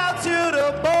me out to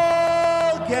the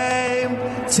ball game.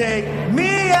 Take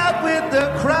me out with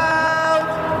the crowd.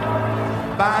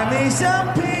 Buy me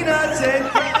some peanuts and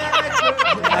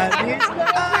crackers. Buy me some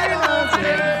peanuts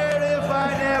and if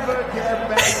I never get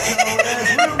back. So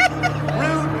let's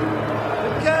root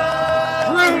the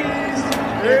Cubs.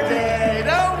 If they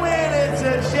don't win, it's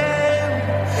a shame.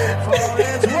 For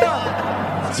it's 1,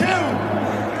 2,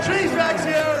 3 strikes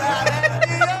you out at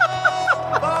the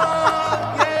old ball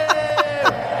game.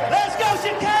 Let's go,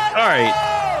 Chicago! All right.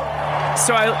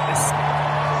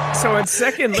 So on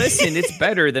second listen, it's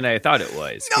better than I thought it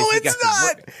was. No, it's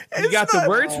not. He got the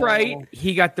words right.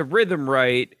 He got the rhythm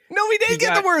right. No, he didn't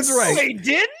get the words right. He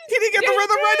didn't? He didn't get the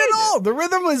rhythm right at all. The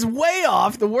rhythm was way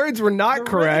off. The words were not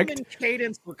correct. The rhythm and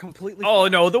cadence were completely. Oh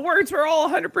no, the words were all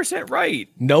 100% right.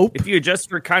 Nope. If you adjust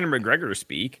for Conor McGregor to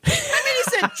speak. I mean, he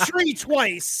said tree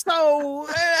twice, so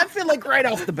I feel like right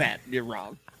off the bat you're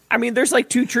wrong. I mean, there's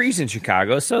 2 trees in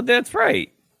Chicago, so that's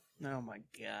right. Oh my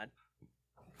God!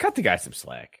 Cut the guy some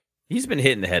slack. He's been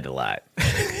hitting the head a lot.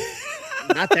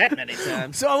 Not that many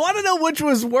times. So I want to know which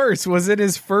was worse. Was it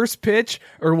his first pitch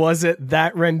or was it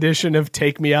that rendition of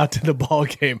Take Me Out to the Ball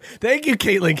Game? Thank you,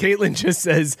 Caitlin. Caitlin just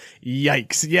says,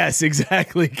 yikes. Yes,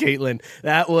 exactly, Caitlin.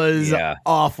 That was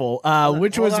awful.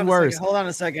 Which was worse? Hold on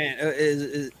a second.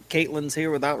 Is Caitlin's here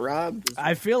without Rob?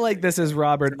 I feel like this is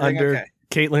Robert under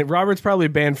Caitlin. Robert's probably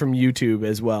banned from YouTube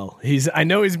as well. I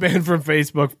know he's banned from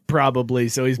Facebook probably,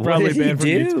 so he's probably banned from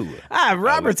YouTube.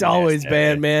 Robert's always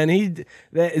banned, man.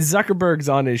 Zuckerberg's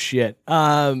on his shit.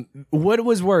 What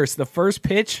was worse, the first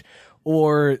pitch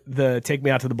or the Take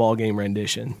Me Out to the Ball Game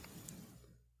rendition?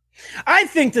 I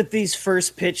think that these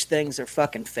first pitch things are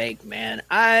fucking fake, man.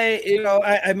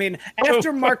 I mean,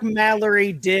 after Mark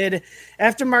Mallory did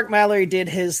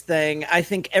his thing, I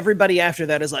think everybody after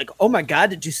that is like, oh my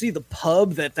God, did you see the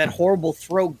pub that horrible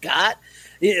throw got?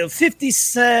 50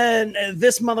 Cent,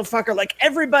 this motherfucker,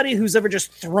 everybody who's ever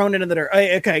just thrown it in the dirt.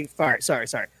 Okay, sorry.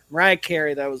 Mariah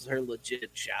Carey, that was her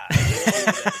legit shot.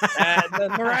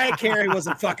 Mariah Carey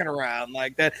wasn't fucking around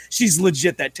like that. She's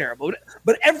legit that terrible.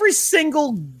 But every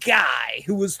single guy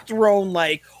who was thrown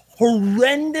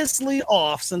horrendously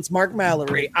off since Mark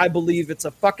Mallory, I believe it's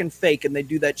a fucking fake and they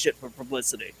do that shit for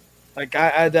publicity.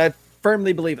 I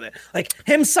firmly believe in it.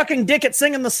 Him sucking dick at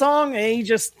singing the song, he's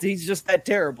just that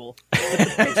terrible. But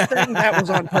the pitch thing, that was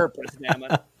on purpose, damn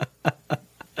it.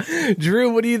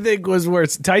 Drew, what do you think was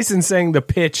worse? Tyson saying the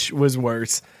pitch was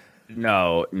worse.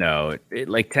 No.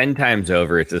 10 times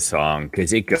over, it's a song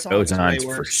because it goes on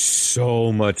for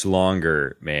so much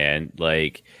longer, man.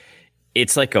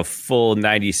 it's like a full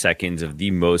 90 seconds of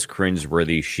the most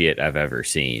cringeworthy shit I've ever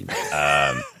seen.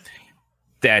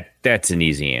 That's an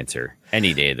easy answer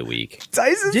any day of the week.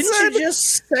 Tyson didn't you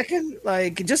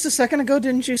just a second ago?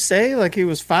 Didn't you say like he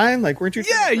was fine? Like weren't you?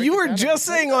 Yeah, you were just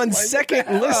saying on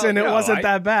second listen it wasn't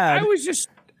that bad. I was just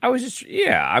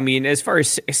yeah. I mean, as far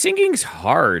as singing's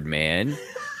hard, man.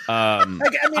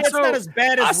 It's not as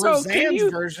bad as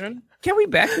Roseanne's version. Can we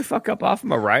back the fuck up off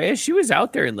Mariah? She was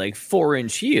out there in like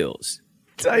 4-inch heels.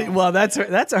 Well, that's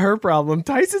her problem.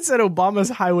 Tyson said Obama's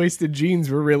high-waisted jeans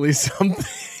were really something.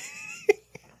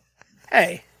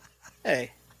 Hey,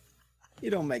 you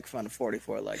don't make fun of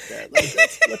 44 like that.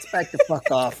 Let's back the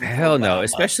fuck off. Hell no,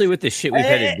 especially with the shit we've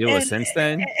had to deal with since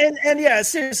then. And yeah,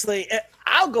 seriously,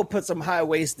 I'll go put some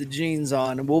high-waisted jeans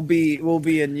on, and we'll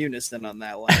be in unison on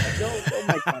that one. Don't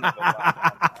make fun of him.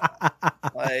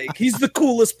 Like he's the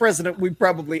coolest president we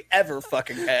probably ever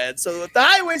fucking had. So if the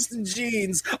high-waisted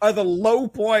jeans are the low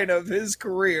point of his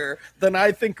career, then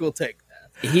I think we'll take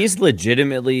that. He's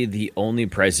legitimately the only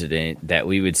president that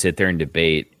we would sit there and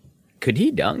debate. Could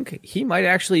he dunk? He might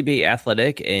actually be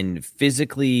athletic and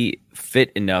physically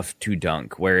fit enough to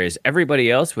dunk, whereas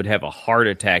everybody else would have a heart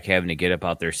attack having to get up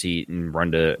out their seat and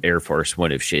run to Air Force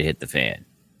One if shit hit the fan.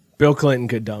 Bill Clinton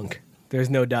could dunk. There's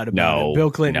no doubt about it.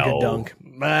 Bill Clinton could dunk.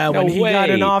 When he got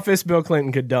in office, Bill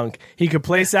Clinton could dunk. He could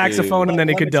play saxophone and then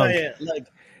he could dunk.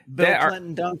 Bill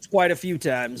Clinton dunked quite a few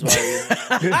times while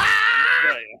he was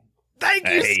Thank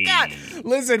you, Scott.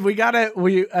 Listen,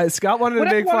 Scott wanted to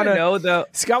make fun of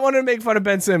Scott wanted to make fun of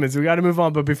Ben Simmons. We got to move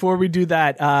on, but before we do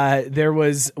that,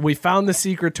 we found the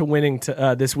secret to winning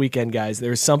this weekend, guys.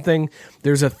 There's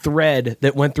a thread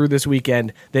that went through this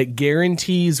weekend that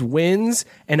guarantees wins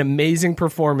and amazing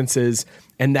performances,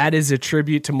 and that is a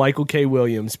tribute to Michael K.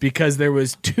 Williams because there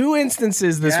was 2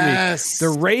 instances this week. The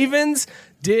Ravens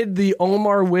did the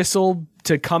Omar whistle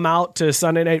to come out to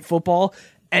Sunday Night Football.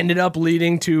 Ended up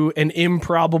leading to an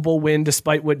improbable win,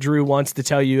 despite what Drew wants to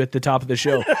tell you at the top of the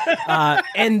show.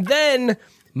 And then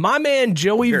my man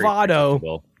Joey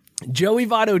Votto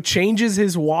changes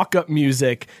his walk-up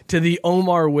music to the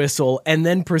Omar whistle and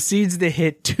then proceeds to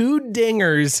hit 2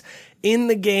 dingers in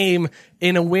the game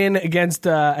in a win against,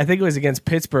 I think it was against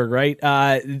Pittsburgh, right?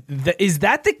 Is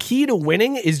that the key to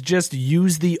winning, is just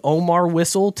use the Omar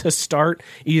whistle to start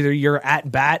either your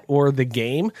at-bat or the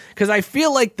game? Because I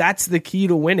feel like that's the key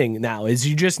to winning now, is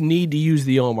you just need to use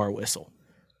the Omar whistle.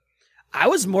 I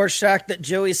was more shocked that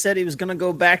Joey said he was going to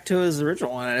go back to his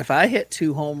original one. And if I hit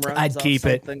 2 home runs, I'd keep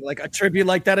it. Like a tribute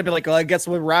like that, I'd be like, well, I guess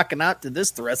we're rocking out to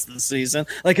this the rest of the season.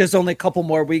 Like there's only a couple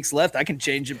more weeks left. I can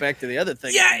change it back to the other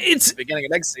thing. Yeah, it's the beginning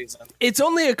of next season. It's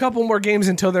only a couple more games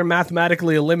until they're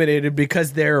mathematically eliminated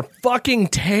because they're fucking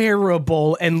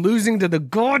terrible and losing to the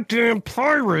goddamn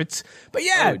Pirates. But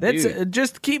yeah,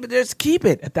 just keep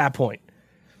it at that point.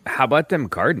 How about them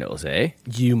Cardinals, eh?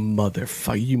 You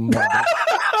motherfucker. Do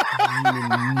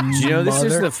you know this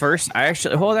is the first?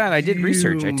 Hold on. I did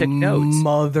research. I took notes.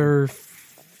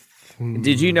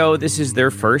 Did you know this is their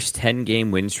first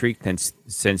 10-game win streak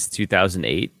since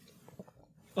 2008?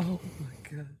 Oh my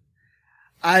god!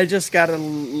 I just got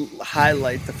to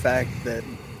highlight the fact that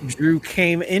Drew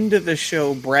came into the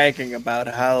show bragging about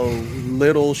how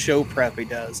little show prep he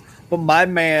does, but my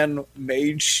man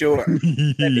made sure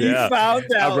that he found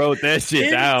out. I wrote that shit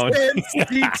down.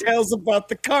 Details about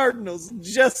the Cardinals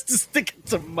just to stick it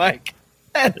to Mike.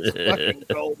 That is fucking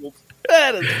gold.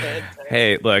 That is fantastic.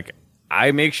 Hey, look,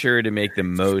 I make sure to make the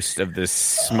most of this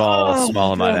small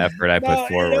amount of effort I put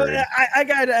forward. I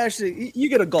got to actually, you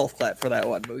get a golf clap for that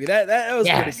one, Boogie. That was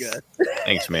pretty good.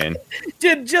 Thanks, man.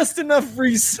 Did just enough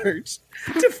research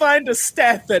to find a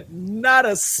stat that not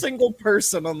a single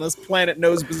person on this planet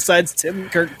knows besides Tim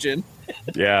Kirkjian.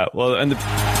 Yeah, well, and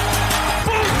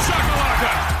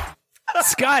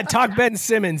Scott, talk Ben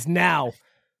Simmons now.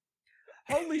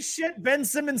 Holy shit, Ben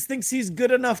Simmons thinks he's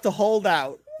good enough to hold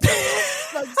out.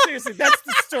 Like, seriously, that's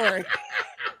the story.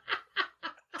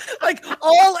 Like,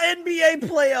 all NBA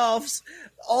playoffs,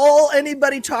 all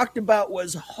anybody talked about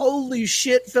was, holy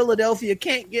shit, Philadelphia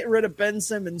can't get rid of Ben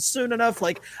Simmons soon enough.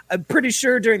 Like, I'm pretty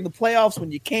sure during the playoffs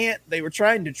when you can't, they were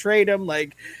trying to trade him.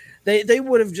 Like, they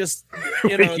would have just,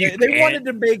 they wanted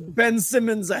to make Ben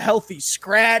Simmons a healthy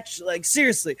scratch. Like,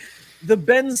 seriously, the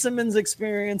Ben Simmons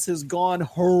experience has gone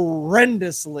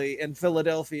horrendously in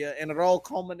Philadelphia, and it all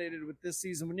culminated with this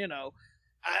season when,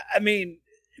 I mean,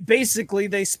 basically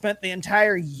they spent the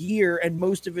entire year and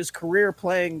most of his career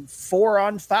playing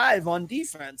 4-on-5 on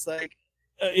defense. Like,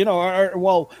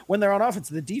 when they're on offense,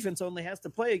 the defense only has to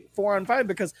play 4-on-5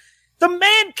 because The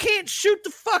man can't shoot the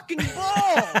fucking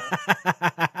ball.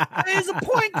 He's a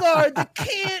point guard that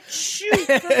can't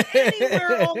shoot from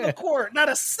anywhere on the court. Not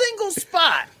a single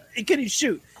spot can he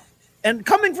shoot. And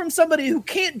coming from somebody who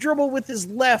can't dribble with his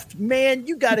left, man,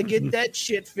 you got to get that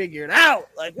shit figured out.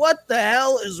 Like, what the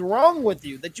hell is wrong with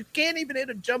you that you can't even hit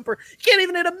a jumper? You can't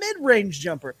even hit a mid-range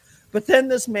jumper. But then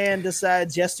this man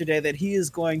decides yesterday that he is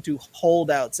going to hold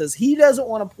out, says he doesn't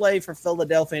want to play for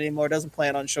Philadelphia anymore, doesn't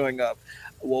plan on showing up.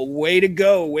 Well, way to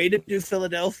go. Way to do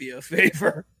Philadelphia a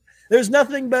favor. There's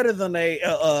nothing better than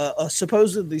a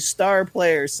supposedly star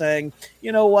player saying,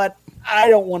 you know what, I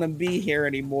don't want to be here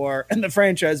anymore. And the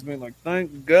franchise being like,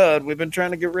 thank God, we've been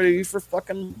trying to get rid of you for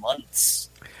fucking months.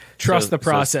 Trust the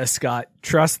process, Scott.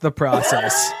 Trust the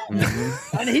process.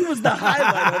 And he was the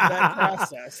highlight of that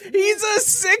process. He's a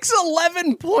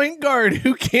 6'11" point guard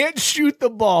who can't shoot the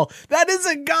ball. That is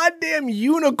a goddamn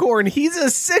unicorn. He's a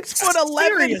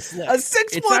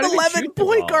 6'11"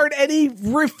 point guard, and he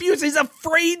refuses. He's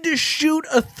afraid to shoot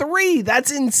a three.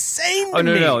 That's insane to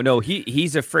me. No.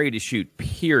 He's afraid to shoot,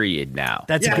 period, now.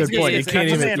 That's a good point. You can't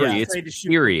even it's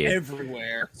period.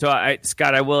 Everywhere. So,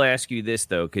 Scott, I will ask you this,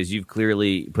 though, because you've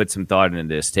clearly put some thought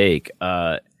into this take.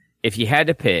 If you had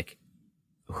to pick,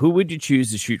 who would you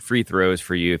choose to shoot free throws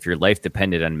for you if your life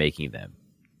depended on making them?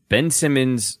 Ben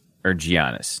Simmons or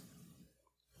Giannis?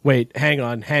 Wait, hang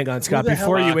on, Scott.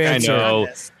 Before you answer, I know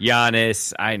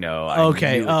Giannis. I know.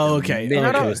 Okay.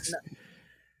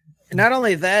 Not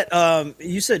only that,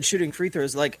 you said shooting free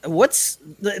throws. Like,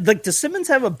 does Simmons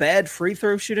have a bad free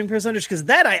throw shooting percentage? Because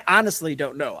that I honestly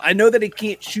don't know. I know that he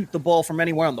can't shoot the ball from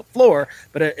anywhere on the floor,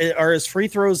 but are his free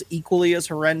throws equally as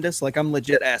horrendous? Like, I'm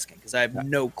legit asking because I have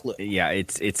no clue. Yeah,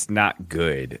 it's not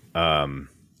good.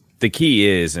 The key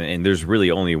is, and there's really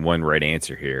only one right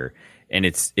answer here, and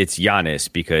it's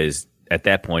Giannis, because at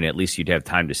that point, at least you'd have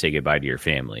time to say goodbye to your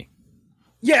family.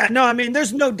 Yeah, no, I mean,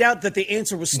 there's no doubt that the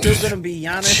answer was still going to be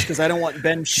Giannis because I don't want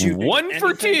Ben shooting 1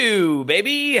 for 2,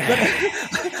 baby.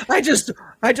 I just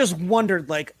wondered,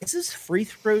 like, is his free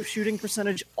throw shooting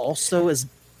percentage also as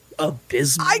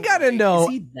abysmal? I gotta know. Is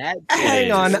he that good?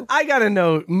 Hang on, I gotta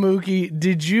know, Mookie.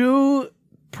 Did you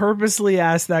purposely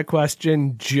ask that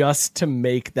question just to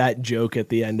make that joke at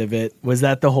the end of it? Was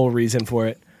that the whole reason for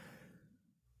it?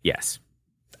 Yes.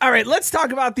 All right, let's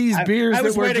talk about these beers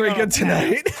that we're drinking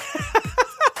tonight.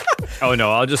 Oh,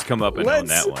 no, I'll just come up and own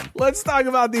that one. Let's talk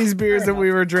about these beers that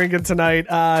we were drinking tonight.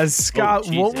 Scott,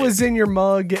 what was in your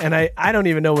mug? And I don't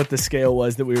even know what the scale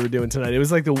was that we were doing tonight. It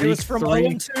was like the week 3. It was from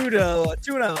 0-2 to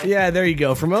 2-0. Yeah, there you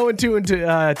go. From 0-2 to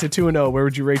 2-0. Where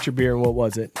would you rate your beer, and what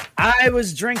was it? I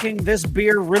was drinking This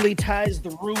Beer Really Ties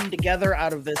the Room Together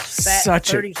out of this fat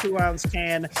 32-ounce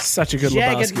can. Such a good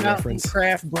Jagged Lebowski Mountain reference.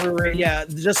 Craft Brewery. Yeah,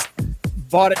 just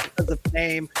bought it because of the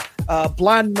name.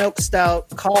 Blonde Milk Stout,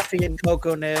 coffee and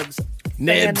cocoa nibs.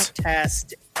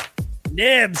 Fantastic.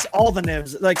 Nibs, all the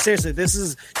nibs. Like, seriously,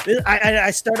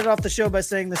 I started off the show by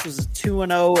saying this was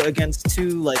 2-0 against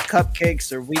two like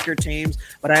cupcakes or weaker teams,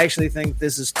 but I actually think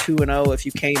this is 2-0 if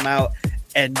you came out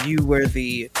and you were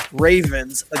the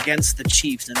Ravens against the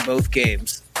Chiefs in both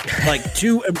games. Like,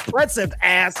 two impressive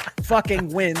ass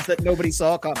fucking wins that nobody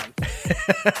saw coming.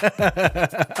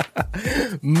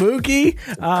 Mookie,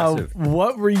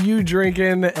 what were you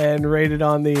drinking and rated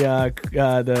on the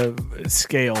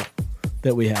scale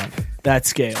that we have? That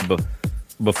scale.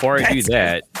 Before I do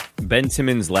that, Ben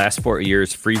Simmons' last 4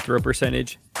 years free throw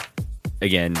percentage,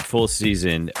 again, full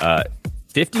season,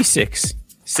 56,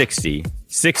 60,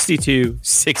 62,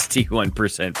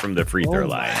 61% from the free throw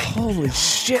line. Holy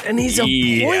shit. And he's a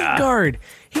point guard.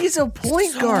 He's a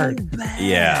point guard. Bad.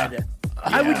 Yeah.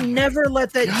 I would never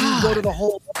let that dude go to the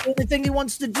hole. That's the only thing he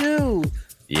wants to do.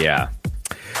 Yeah.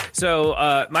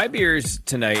 So my beers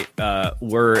tonight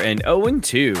were an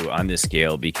 0-2 on this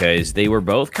scale because they were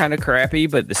both kind of crappy,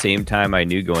 but at the same time I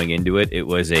knew going into it, it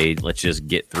was a let's just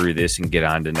get through this and get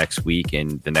on to next week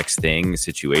and the next thing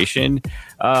situation.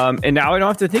 And now I don't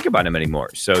have to think about them anymore.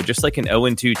 So just like an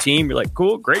 0-2 team, you're like,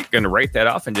 cool, great, going to write that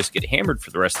off and just get hammered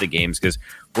for the rest of the games because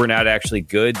we're not actually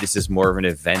good. This is more of an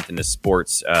event and a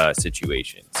sports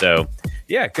situation. So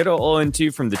yeah, good old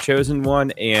 0-2 from the Chosen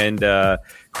One and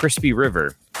Crispy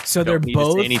River. So they're don't both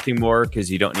need to say anything more because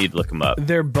you don't need to look them up.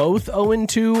 They're both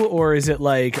 0-2, or is it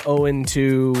like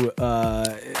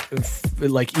 0-2?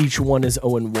 Like each one is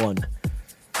 0-1.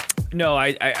 No,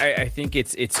 I think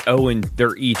it's 0 and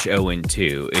they're each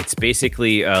 0-2. It's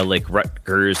basically like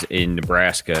Rutgers in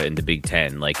Nebraska in the Big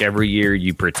Ten. Like every year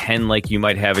you pretend like you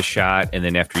might have a shot, and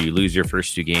then after you lose your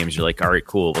first 2 games, you're like, all right,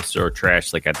 cool, we'll throw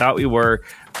trash like I thought we were.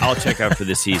 I'll check out for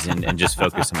the season and just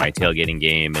focus on my tailgating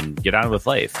game and get on with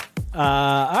life.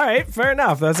 All right, fair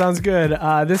enough. That sounds good.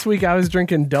 This week I was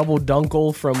drinking Double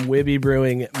Dunkel from Wibby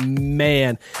Brewing.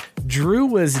 Man, Drew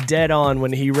was dead on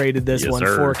when he rated this one,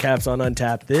 sir. 4 caps on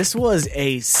Untappd. This was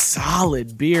a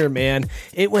solid beer, man.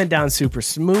 It went down super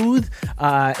smooth.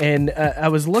 And I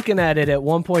was looking at it at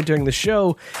one point during the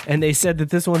show, and they said that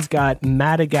this one's got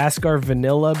Madagascar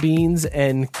vanilla beans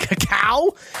and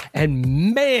cacao.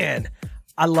 And man,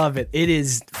 I love it. It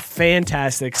is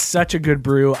fantastic. Such a good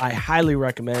brew. I highly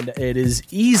recommend. It is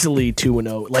easily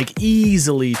 2-0, like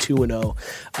easily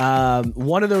 2-0.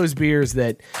 One of those beers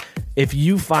that if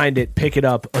you find it, pick it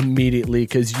up immediately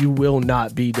because you will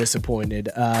not be disappointed.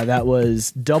 That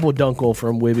was Double Dunkel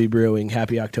from Wibby Brewing.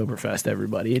 Happy Oktoberfest,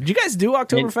 everybody. Did you guys do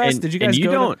Oktoberfest? Did you guys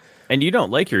go? And you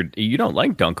don't like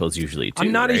Dunkels usually too.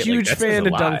 I'm not a huge fan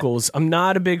of Dunkels. I'm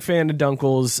not a big fan of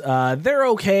Dunkels. They're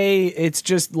okay. It's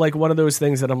just like one of those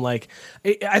things that I'm like.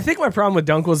 I think my problem with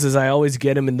Dunkels is I always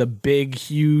get them in the big,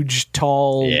 huge,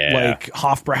 tall, like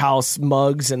Hofbrauhaus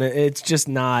mugs, and it's just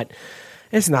not.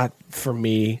 It's not for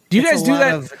me. Do you guys do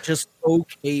that? Of just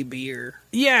okay beer.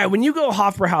 Yeah, when you go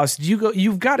Hofbrauhaus,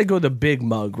 you've got to go the big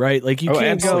mug, right? Like you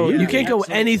can't go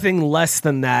anything less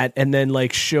than that and then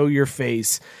like show your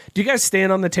face. Do you guys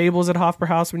stand on the tables at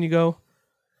Hofbrauhaus when you go?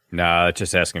 Nah,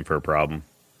 just asking for a problem.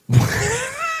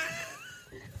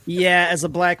 Yeah, as a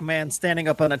black man, standing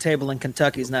up on a table in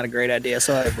Kentucky is not a great idea,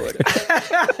 so I avoid it.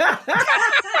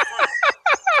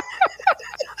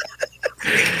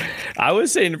 I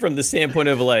was saying from the standpoint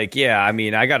of like, yeah, I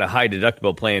mean, I got a high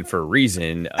deductible plan for a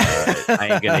reason. I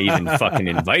ain't gonna even fucking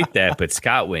invite that. But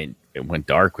Scott went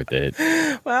dark with it.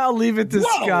 Well, I'll leave it to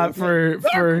Scott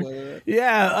for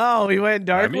yeah. Oh, he went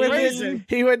dark with it.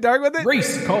 He went dark with it.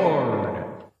 Race card.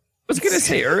 I was gonna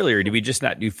say earlier, did we just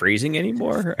not do phrasing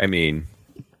anymore? I mean,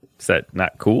 is that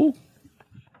not cool?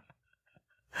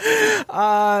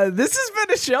 This has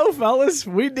been a show, fellas.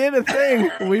 We did a thing.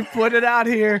 We put it out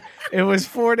here. It was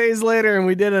 4 days later, and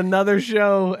we did another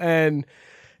show, and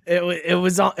it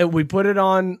was on. We put it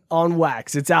on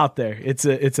wax. It's out there. It's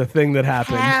a thing that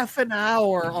happened. Half an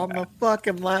hour on the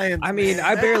fucking Lions. I mean,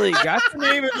 I barely got the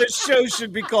name of this show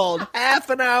should be called Half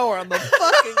an Hour on the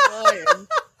fucking Lions.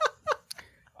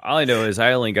 All I know is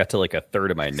I only got to like a third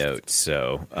of my notes,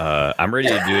 so I'm ready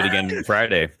to do it again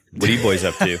Friday. What are you boys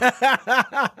up to?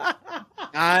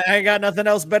 I ain't got nothing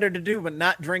else better to do but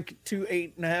not drink 2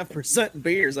 8.5%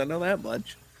 beers. I know that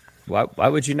much. Why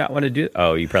would you not want to do it?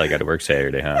 Oh, you probably got to work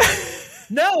Saturday, huh?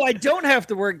 No, I don't have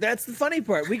to work. That's the funny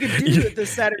part. We could do it this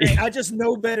Saturday. I just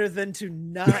know better than to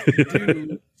not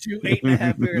do 2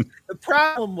 8.5 beers. The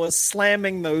problem was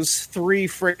slamming those 3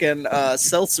 freaking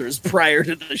seltzers prior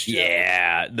to the show.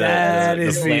 Yeah,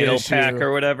 the flannel pack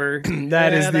or whatever.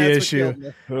 That is the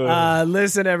issue.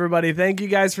 Listen, everybody, thank you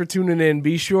guys for tuning in.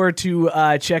 Be sure to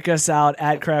check us out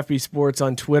at Crafty Sports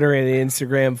on Twitter and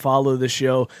Instagram. Follow the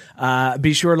show.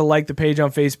 Be sure to like the page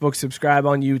on Facebook, subscribe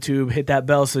on YouTube, hit that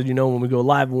bell so you know when we go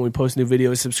live, when we post new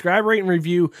videos. Subscribe, rate, and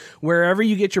review wherever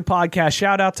you get your podcast.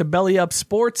 Shout out to Belly Up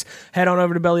Sports. Head on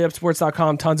over to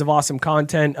bellyupsports.com. Tons of awesome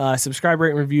content. Subscribe,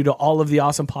 rate, and review to all of the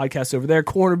awesome podcasts over there.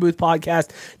 Corner Booth Podcast,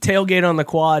 Tailgate on the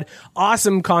Quad.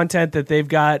 Awesome content that they've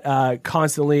got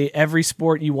constantly. Every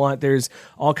sport you want. There's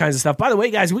all kinds of stuff. By the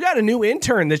way, guys, we got a new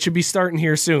intern that should be starting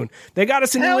here soon. They got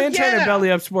us a new intern at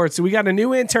Belly Up Sports. So we got a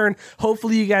new intern.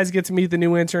 Hopefully you guys get to meet the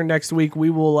new intern next week.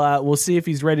 We will we'll see if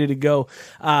he's ready to go.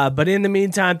 But in the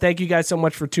meantime, thank you guys so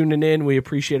much for tuning in. We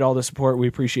appreciate all the support. We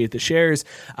appreciate the shares.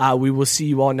 We will see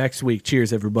you all next week.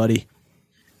 Cheers, everybody.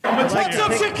 What's up,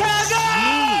 Chicago?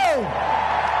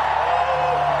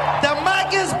 The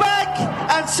mic is back,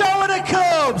 and so are the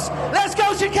Cubs. Let's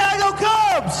go, Chicago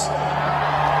Cubs!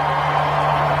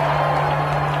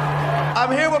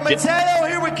 I'm here with Mateo,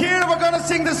 here with Kieran. We're going to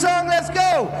sing the song. Let's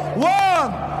go.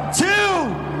 1, 2,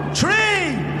 3.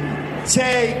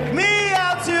 Take me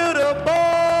out to the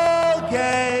ball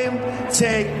game.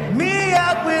 Take me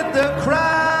out with the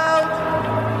crowd.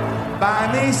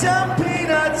 Buy me some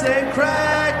peanuts and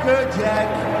Cracker Jack.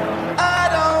 I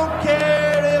don't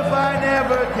care if I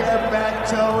never get back.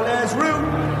 So let's root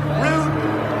the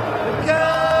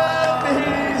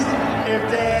Cubbies.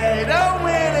 If they don't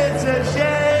win, it's a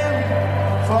shame.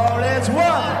 For it's 1,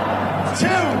 2,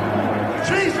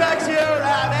 3 strikes, you're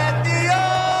out at the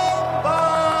old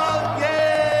ball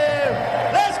game.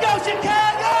 Let's go, Chicago!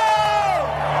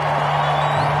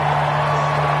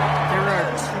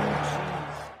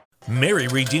 Mary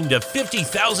redeemed a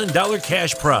 $50,000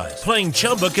 cash prize playing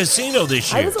Chumba Casino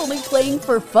this year. I was only playing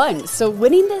for fun, so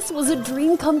winning this was a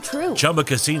dream come true. Chumba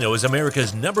Casino is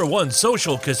America's #1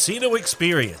 social casino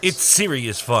experience. It's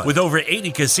serious fun. With over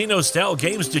 80 casino-style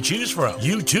games to choose from,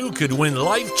 you too could win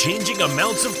life-changing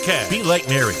amounts of cash. Be like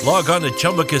Mary. Log on to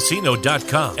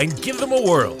ChumbaCasino.com and give them a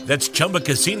whirl. That's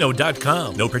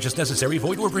ChumbaCasino.com. No purchase necessary.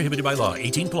 Void where prohibited by law.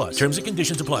 18 plus. Terms and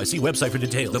conditions apply. See website for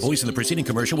details. The voice in the preceding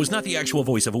commercial was not the actual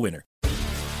voice of a winner.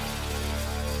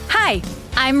 Hi,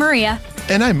 I'm Maria.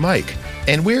 And I'm Mike.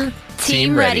 And we're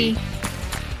Team Ready.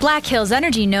 Black Hills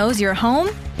Energy knows your home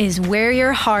is where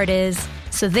your heart is,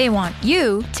 so they want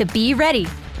you to be ready.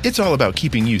 It's all about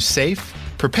keeping you safe,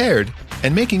 prepared,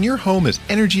 and making your home as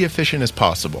energy efficient as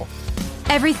possible.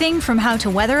 Everything from how to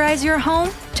weatherize your home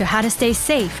to how to stay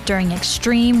safe during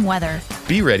extreme weather.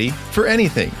 Be ready for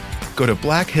anything. Go to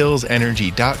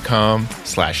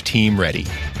blackhillsenergy.com/teamready.